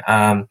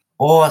know,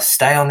 or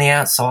stay on the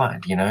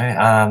outside, you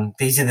know.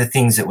 These are the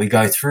things that we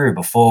go through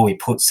before we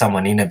put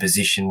someone in a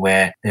position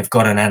where they've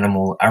got an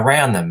animal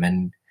around them.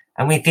 And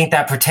we think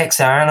that protects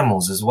our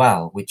animals as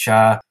well, which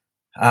are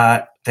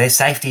their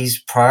safety's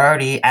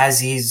priority,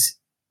 as is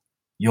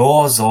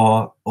yours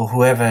or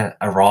whoever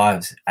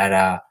arrives at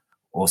our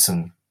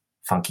awesome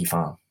Funky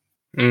Farm.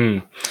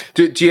 Do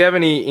you have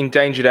any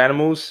endangered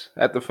animals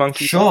at the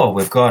Funky Farm? Sure,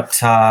 we've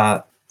got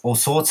all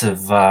sorts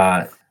of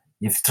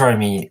you've thrown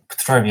me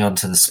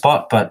onto the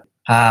spot, but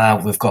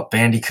we've got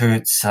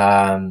bandicoots,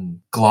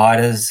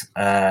 gliders,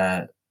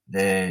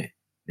 they're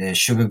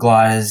sugar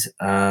gliders,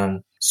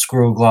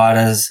 squirrel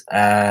gliders.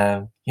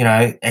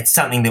 It's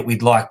something that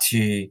we'd like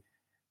to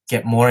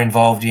get more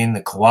involved in.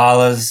 The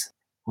koalas.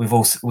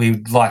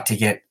 We'd like to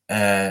get.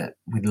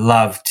 We'd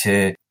love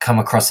to come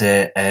across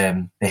the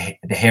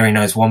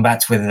hairy-nosed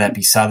wombats, whether that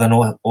be southern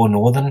or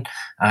northern,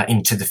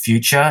 into the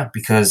future,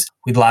 because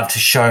we'd love to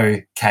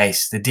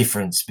showcase the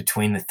difference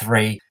between the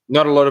three.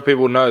 Not a lot of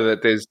people know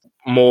that there's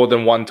more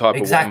than one type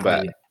of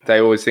wombat. They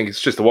always think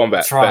it's just a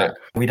wombat. That's right.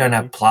 We don't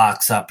have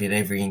plaques up at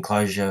every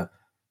enclosure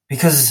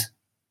because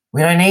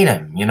we don't need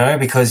them, you know,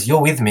 because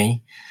you're with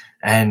me,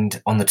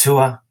 and on the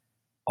tour,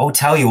 I'll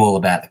tell you all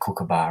about the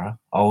kookaburra.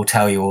 I'll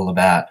tell you all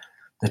about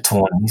the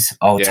tawnies.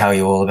 I'll tell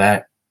you all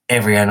about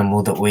every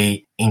animal that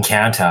we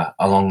encounter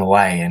along the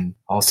way. And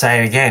I'll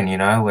say it again, you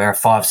know, we're a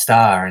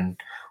 5-star and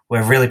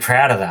we're really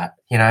proud of that.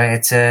 You know,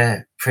 it's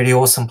a pretty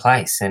awesome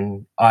place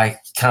and I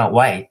can't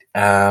wait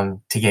to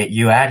get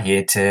you out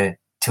here to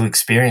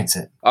experience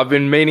it. I've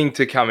been meaning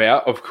to come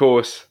out, of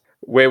course,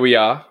 where we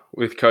are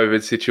with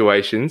COVID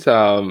situations.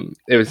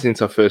 Ever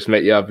since I first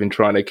met you, I've been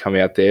trying to come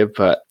out there,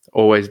 but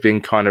always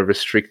been kind of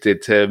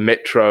restricted to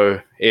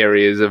metro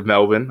areas of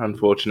Melbourne,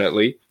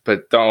 unfortunately.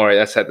 But don't worry,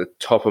 that's at the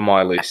top of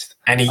my list.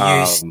 And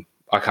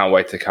I can't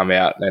wait to come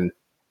out. And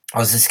I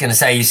was just going to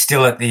say, you're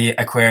still at the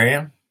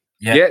aquarium?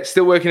 Yeah,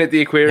 still working at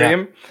the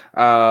aquarium.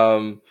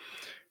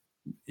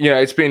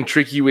 it's been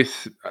tricky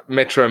with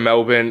Metro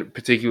Melbourne,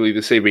 particularly the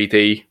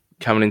CBD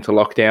coming into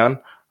lockdown.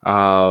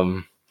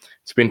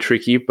 It's been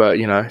tricky, but,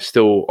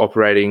 still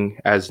operating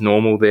as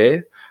normal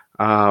there,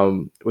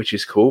 which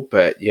is cool.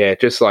 But, yeah,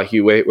 just like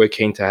you, we're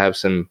keen to have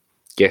some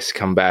guests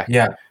come back.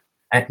 Yeah.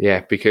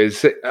 Yeah,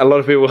 because a lot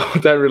of people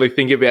don't really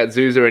think about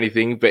zoos or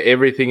anything, but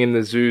everything in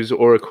the zoos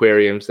or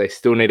aquariums, they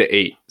still need to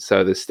eat.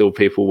 So there's still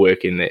people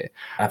working there.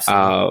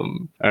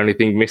 Absolutely. Only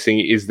thing missing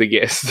is the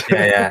guest.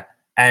 Yeah.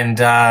 And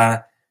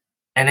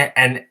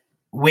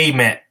we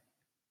met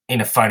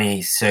in a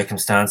funny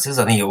circumstances.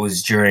 I think it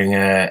was during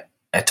a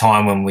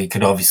time when we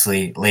could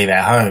obviously leave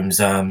our homes.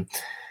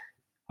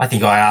 I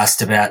think I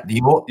asked about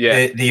the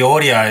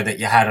audio that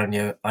you had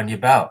on your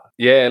belt.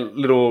 Yeah,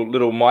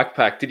 little mic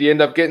pack. Did you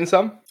end up getting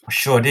some? I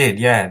sure did.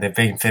 Yeah, they've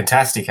been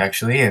fantastic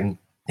actually, and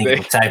I think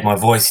it'll take my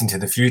voice into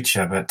the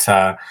future. But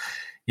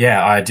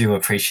yeah, I do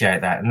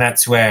appreciate that, and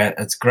that's where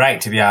it's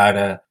great to be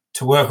able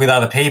to work with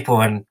other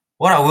people. And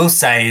what I will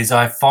say is,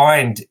 I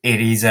find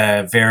it is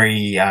a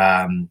very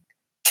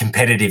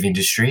competitive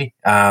industry.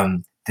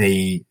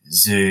 The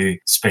zoo,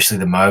 especially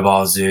the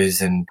mobile zoos,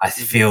 and I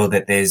feel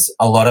that there's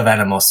a lot of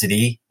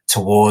animosity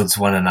towards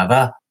one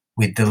another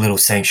with the little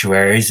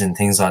sanctuaries and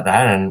things like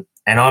that.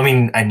 And I'm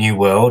in a new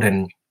world,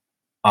 and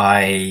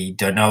I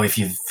don't know if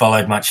you've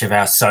followed much of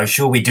our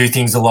social. We do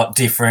things a lot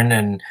different,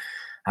 and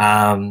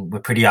we're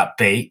pretty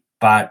upbeat,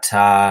 but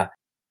I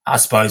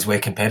suppose we're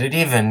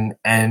competitive, and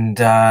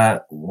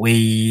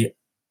we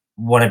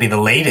want to be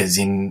the leaders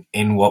in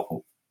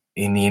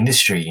the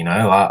industry.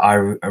 I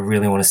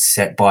really want to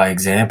set by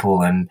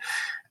example,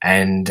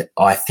 and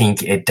I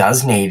think it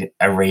does need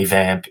a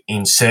revamp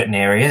in certain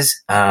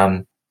areas,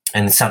 and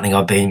it's something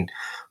I've been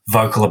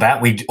vocal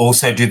about. We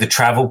also do the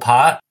travel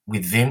part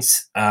with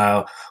Vince.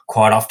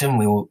 Quite often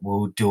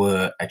we'll do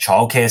a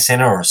childcare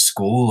centre or a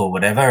school or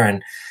whatever,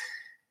 and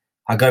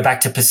I go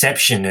back to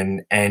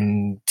perception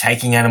and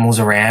taking animals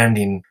around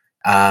in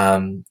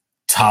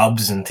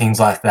tubs and things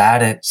like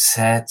that.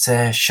 It's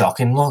a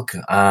shocking look.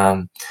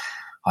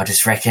 I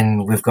just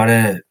reckon we've got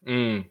to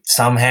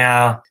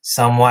somehow,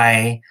 some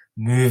way,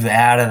 move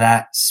out of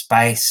that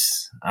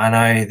space. I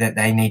know that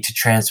we need to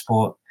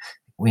transport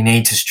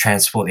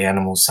the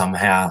animals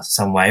somehow,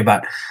 some way,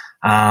 but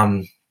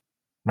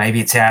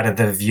maybe it's out of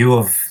the view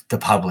of the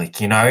public,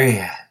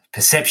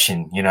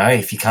 perception,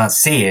 if you can't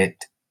see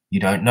it, you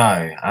don't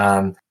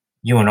know.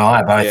 You and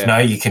I both know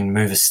you can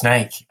move a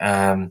snake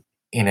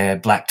in a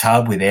black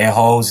tub with air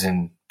holes,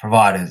 and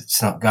provided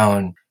it's not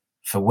going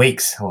for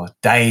weeks or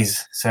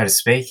days, so to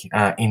speak,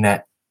 in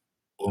that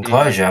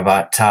enclosure.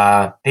 But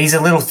these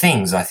are little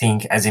things I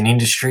think as an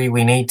industry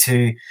we need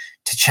to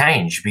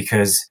change,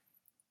 because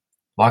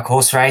like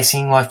horse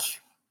racing, like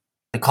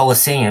the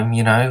Colosseum,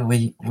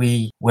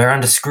 we're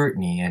under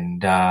scrutiny,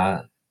 and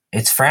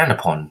it's frowned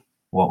upon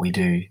what we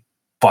do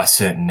by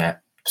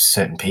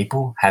certain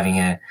people, having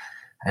an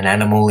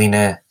animal in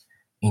a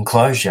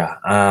enclosure.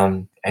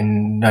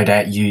 And no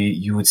doubt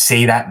you would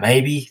see that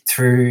maybe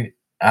through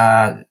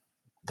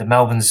the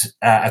Melbourne's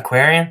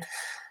aquarium.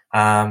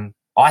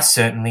 I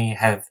certainly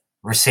have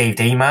received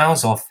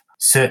emails off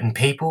certain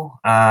people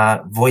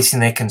voicing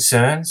their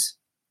concerns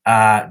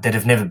that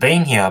have never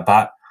been here,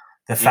 but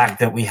the fact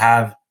that we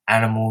have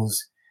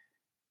animals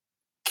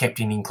kept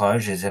in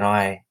enclosures, and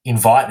I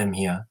invite them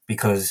here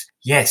because,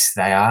 yes,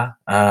 they are.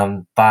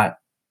 But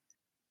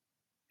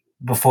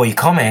before you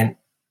comment,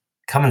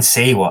 come and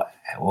see what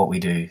we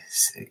do,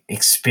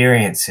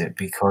 experience it,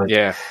 because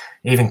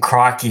even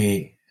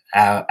Crikey,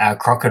 our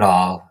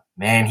crocodile,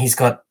 man, he's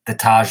got the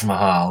Taj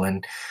Mahal,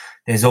 and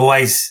there's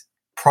always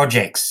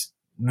projects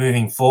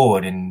moving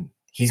forward, and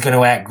he's going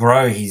to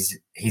outgrow his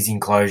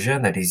enclosure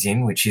that he's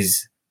in, which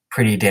is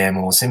pretty damn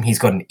awesome. He's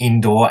got an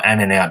indoor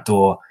and an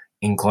outdoor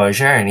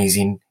enclosure, and he's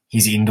in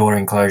his indoor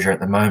enclosure at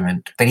the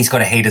moment, but he's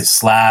got a heated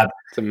slab.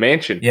 It's a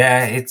mansion.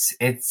 Yeah, it's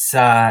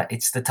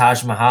the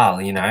Taj Mahal,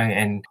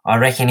 and I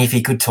reckon if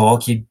he could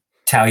talk, he'd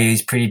tell you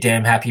he's pretty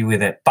damn happy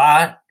with it.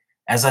 But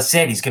as I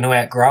said, he's going to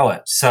outgrow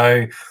it.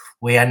 So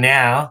we are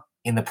now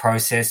in the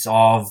process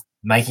of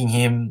making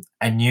him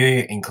a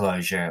new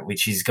enclosure,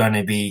 which is going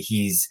to be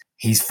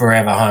his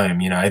forever home.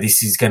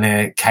 This is going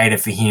to cater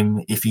for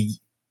him if he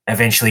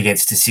eventually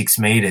gets to 6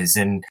 meters,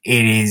 and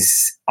it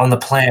is on the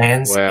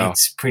plans. Wow.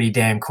 It's pretty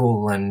damn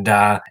cool,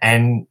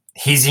 and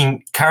his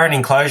current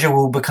enclosure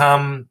will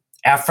become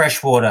our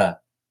freshwater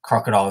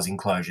crocodiles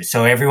enclosure.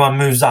 So everyone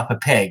moves up a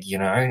peg,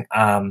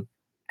 And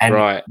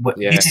right.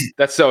 Yeah.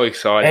 That's so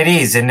exciting. It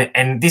is,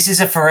 and this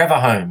is a forever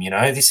home.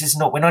 This is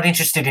not. We're not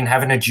interested in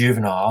having a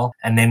juvenile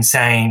and then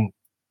saying,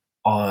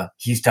 "Oh,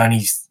 he's done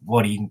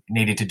what he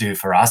needed to do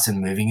for us,"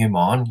 and moving him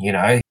on.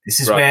 This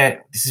is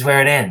where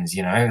it ends.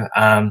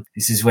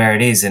 This is where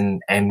it is,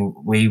 and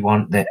we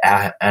want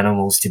our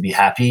animals to be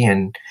happy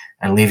and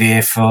live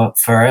here for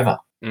forever.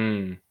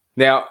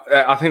 Now,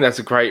 I think that's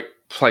a great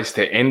place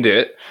to end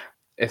it.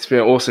 It's been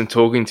awesome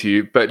talking to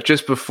you, but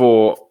just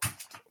before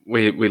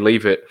we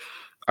leave it,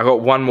 I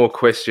got one more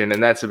question,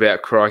 and that's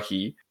about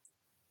Crikey.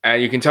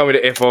 And you can tell me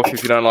to F off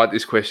if you don't like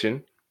this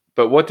question,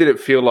 but what did it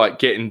feel like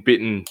getting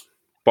bitten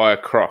by a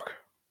croc?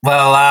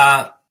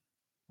 Well,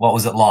 what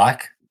was it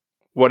like?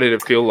 What did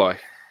it feel like?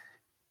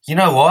 You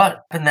know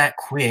what? Been that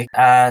quick.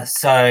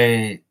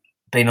 So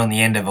been on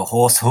the end of a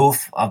horse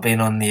hoof. I've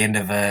been on the end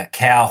of a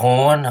cow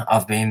horn.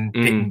 I've been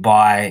bitten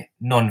by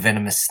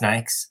non-venomous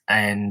snakes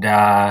and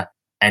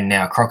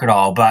now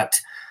crocodile.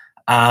 But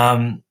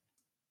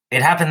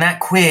it happened that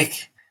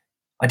quick.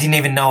 I didn't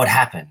even know it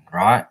happened,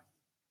 right?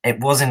 It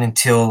wasn't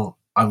until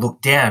I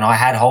looked down, I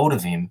had hold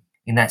of him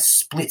in that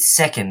split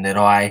second that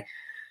I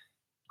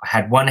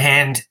had one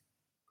hand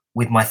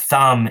with my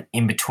thumb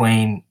in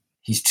between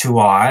his two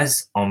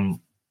eyes.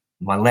 On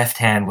my left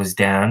hand was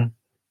down,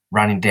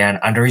 running down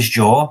under his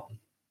jaw.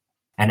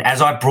 And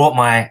as I brought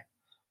my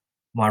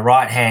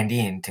right hand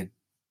in to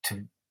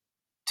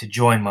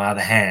join my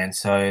other hand,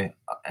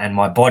 and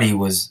my body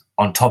was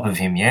on top of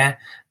him,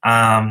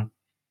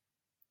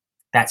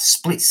 that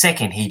split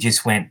second he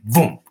just went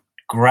boom,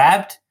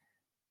 grabbed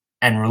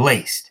and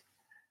released.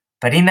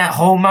 But in that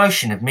whole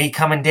motion of me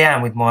coming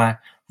down with my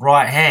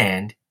right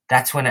hand,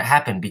 that's when it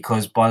happened,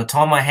 because by the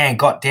time my hand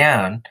got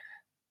down,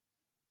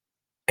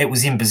 it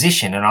was in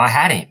position and I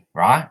had him,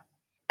 right?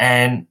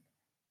 And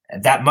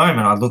at that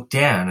moment, I looked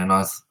down and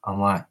I'm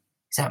like,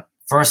 is that,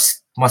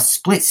 my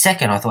split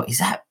second, I thought,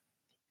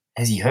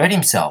 has he hurt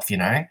himself,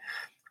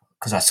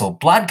 Because I saw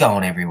blood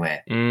going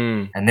everywhere.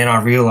 And then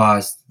I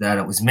realized that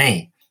it was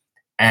me.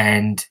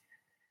 And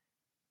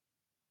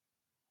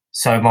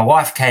so my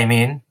wife came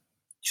in.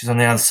 She was on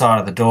the other side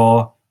of the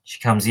door.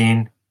 She comes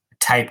in,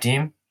 taped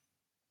him.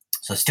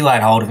 So I still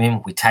had hold of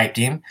him. We taped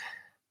him,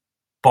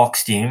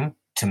 boxed him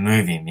to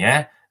move him,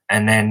 yeah?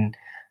 And then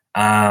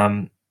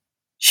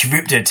she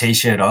ripped her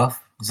T-shirt off.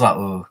 It was like,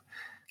 oh,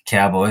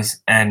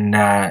 cowboys. And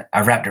I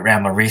wrapped it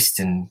around my wrist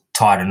and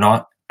tied a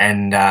knot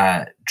and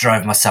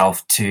drove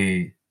myself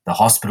to the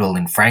hospital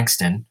in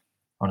Frankston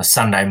on a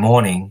Sunday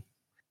morning.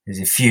 There's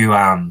a few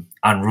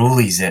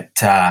unrulies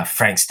at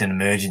Frankston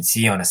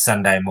Emergency on a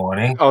Sunday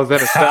morning. I was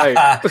going to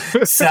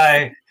say.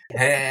 So,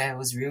 yeah, it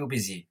was real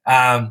busy.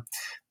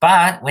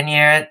 But when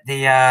you're at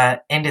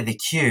the end of the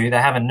queue, they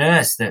have a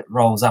nurse that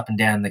rolls up and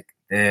down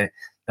the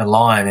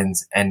line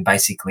and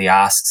basically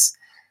asks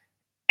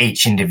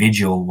each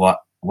individual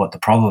what the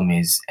problem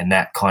is, and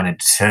that kind of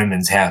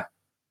determines how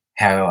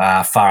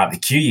far up the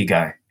queue you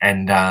go.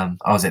 And I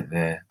was at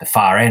the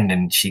far end,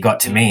 and she got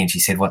to me and she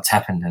said, "What's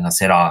happened?" And I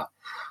said, I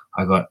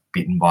got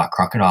bitten by a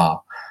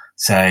crocodile.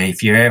 So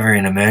if you're ever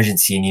in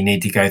emergency and you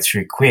need to go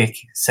through quick,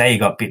 say you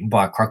got bitten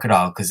by a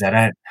crocodile, because they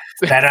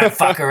don't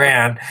fuck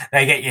around.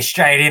 They get you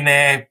straight in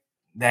there.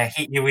 They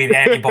hit you with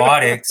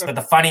antibiotics. But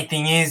the funny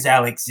thing is,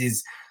 Alex,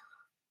 is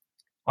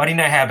I didn't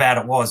know how bad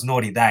it was,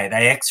 nor did they.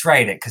 They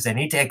x-rayed it, because they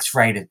need to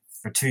x-ray it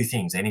for two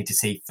things. They need to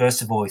see,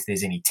 first of all, if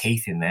there's any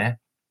teeth in there.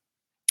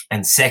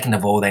 And second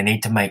of all, they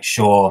need to make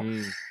sure,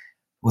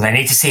 they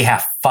need to see how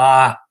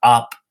far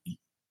up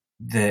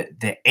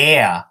the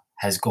air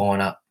has gone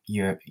up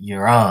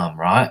your arm,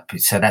 right?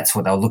 So that's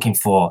what they're looking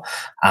for,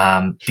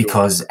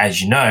 because,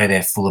 as you know,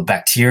 they're full of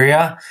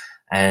bacteria,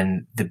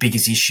 and the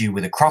biggest issue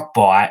with a croc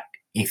bite,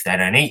 if they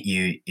don't eat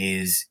you,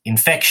 is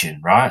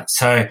infection, right?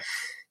 So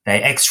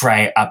they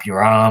x-ray up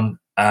your arm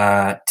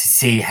to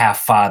see how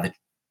far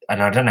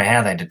and I don't know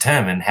how they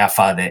determine how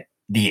far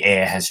the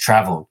air has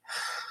traveled.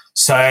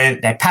 So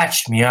they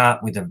patched me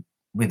up with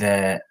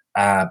a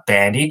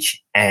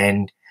bandage,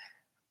 and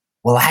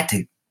well, I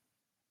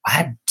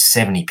had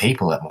 70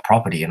 people at my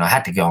property, and I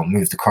had to go and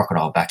move the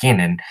crocodile back in,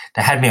 and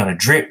they had me on a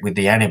drip with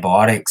the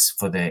antibiotics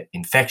for the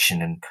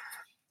infection, and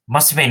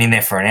must have been in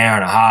there for an hour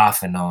and a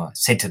half. And I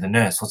said to the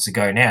nurse, "What's the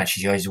go now?"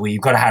 She goes, "Well,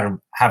 you've got to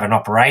have an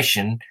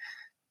operation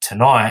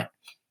tonight,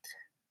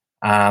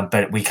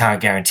 but we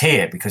can't guarantee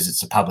it because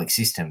it's a public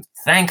system."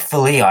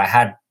 Thankfully, I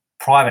had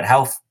private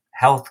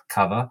health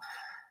cover,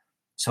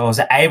 so I was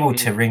able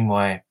to ring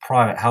my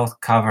private health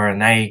cover,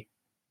 and they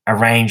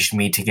arranged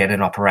me to get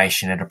an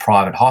operation at a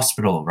private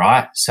hospital,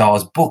 right? So I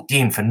was booked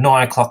in for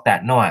 9 o'clock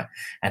that night,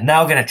 and they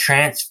were going to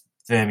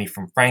transfer me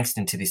from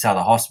Frankston to this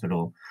other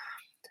hospital.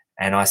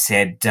 And I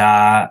said,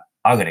 I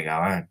got to go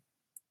home.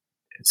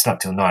 It's not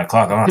till 9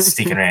 o'clock. I'm not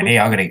sticking around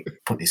here. I got to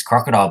put this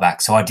crocodile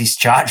back. So I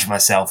discharged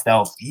myself. They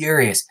were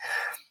furious.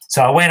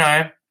 So I went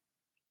home,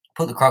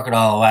 put the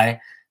crocodile away.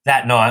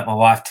 That night, my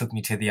wife took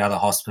me to the other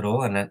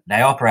hospital, and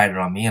they operated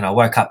on me, and I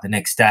woke up the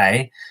next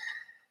day,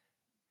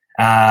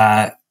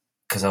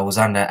 because I was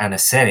under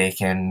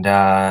anaesthetic, and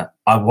I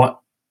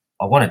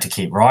wanted to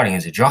keep riding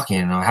as a jockey,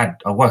 and I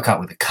woke up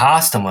with a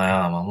cast on my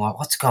arm. I'm like,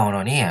 what's going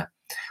on here?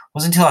 It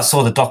wasn't until I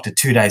saw the doctor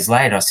 2 days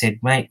later. I said,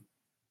 "Mate,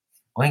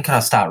 when can I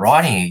start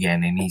riding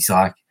again?" And he's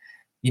like,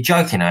 "You're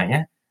joking, aren't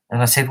you?"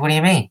 And I said, "What do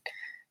you mean?"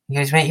 He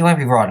goes, "Mate, you won't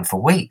be riding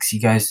for weeks." He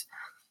goes,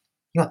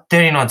 "You got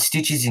 39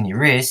 stitches in your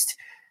wrist."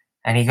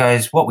 And he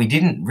goes, "What we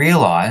didn't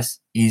realise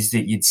is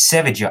that you'd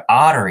severed your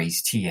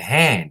arteries to your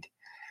hand."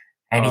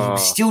 And he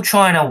was still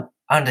trying to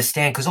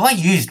understand, because I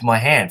used my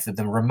hand for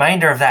the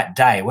remainder of that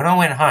day. When I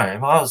went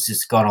home, I was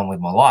just got on with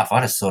my life. I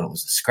just thought it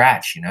was a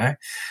scratch,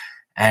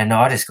 and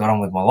I just got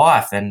on with my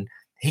life. And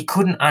he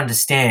couldn't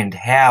understand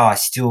how I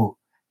still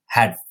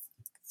had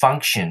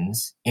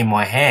functions in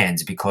my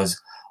hands, because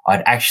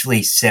I'd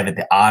actually severed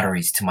the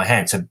arteries to my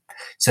hand.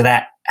 So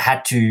that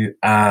had to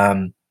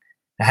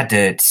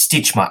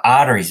stitch my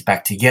arteries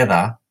back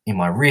together in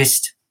my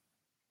wrist,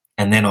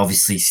 and then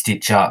obviously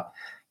stitch up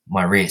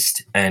my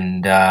wrist.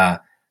 And I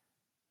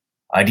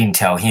didn't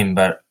tell him,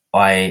 but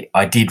I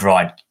did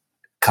ride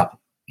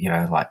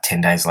like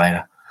 10 days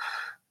later.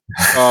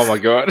 Oh my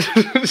God.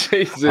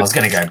 Jesus. I was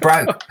going to go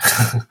broke.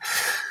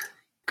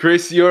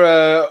 Chris, you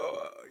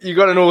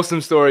got an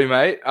awesome story,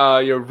 mate.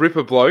 You're a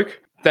ripper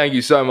bloke. Thank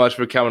you so much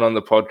for coming on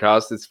the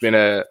podcast. It's been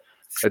a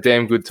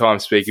damn good time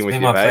speaking with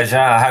you, mate. It's been my pleasure.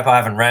 I hope I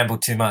haven't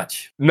rambled too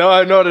much.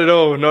 No, not at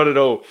all. Not at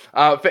all.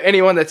 For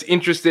anyone that's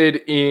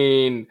interested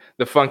in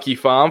the Funky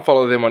Farm,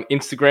 follow them on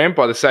Instagram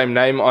by the same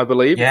name, I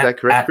believe. Yeah, is that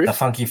correct, at Chris? The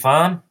Funky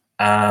Farm,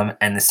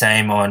 and the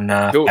same on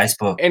Cool.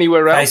 Facebook.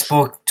 Anywhere else?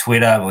 Facebook,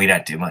 Twitter. We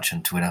don't do much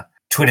on Twitter.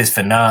 Twitter's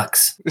for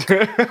narcs.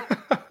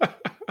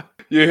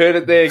 You heard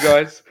it there,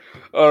 guys.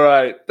 All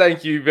right.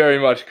 Thank you very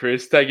much,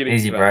 Chris. Take it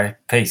easy, Easy, bro.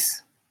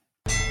 Peace.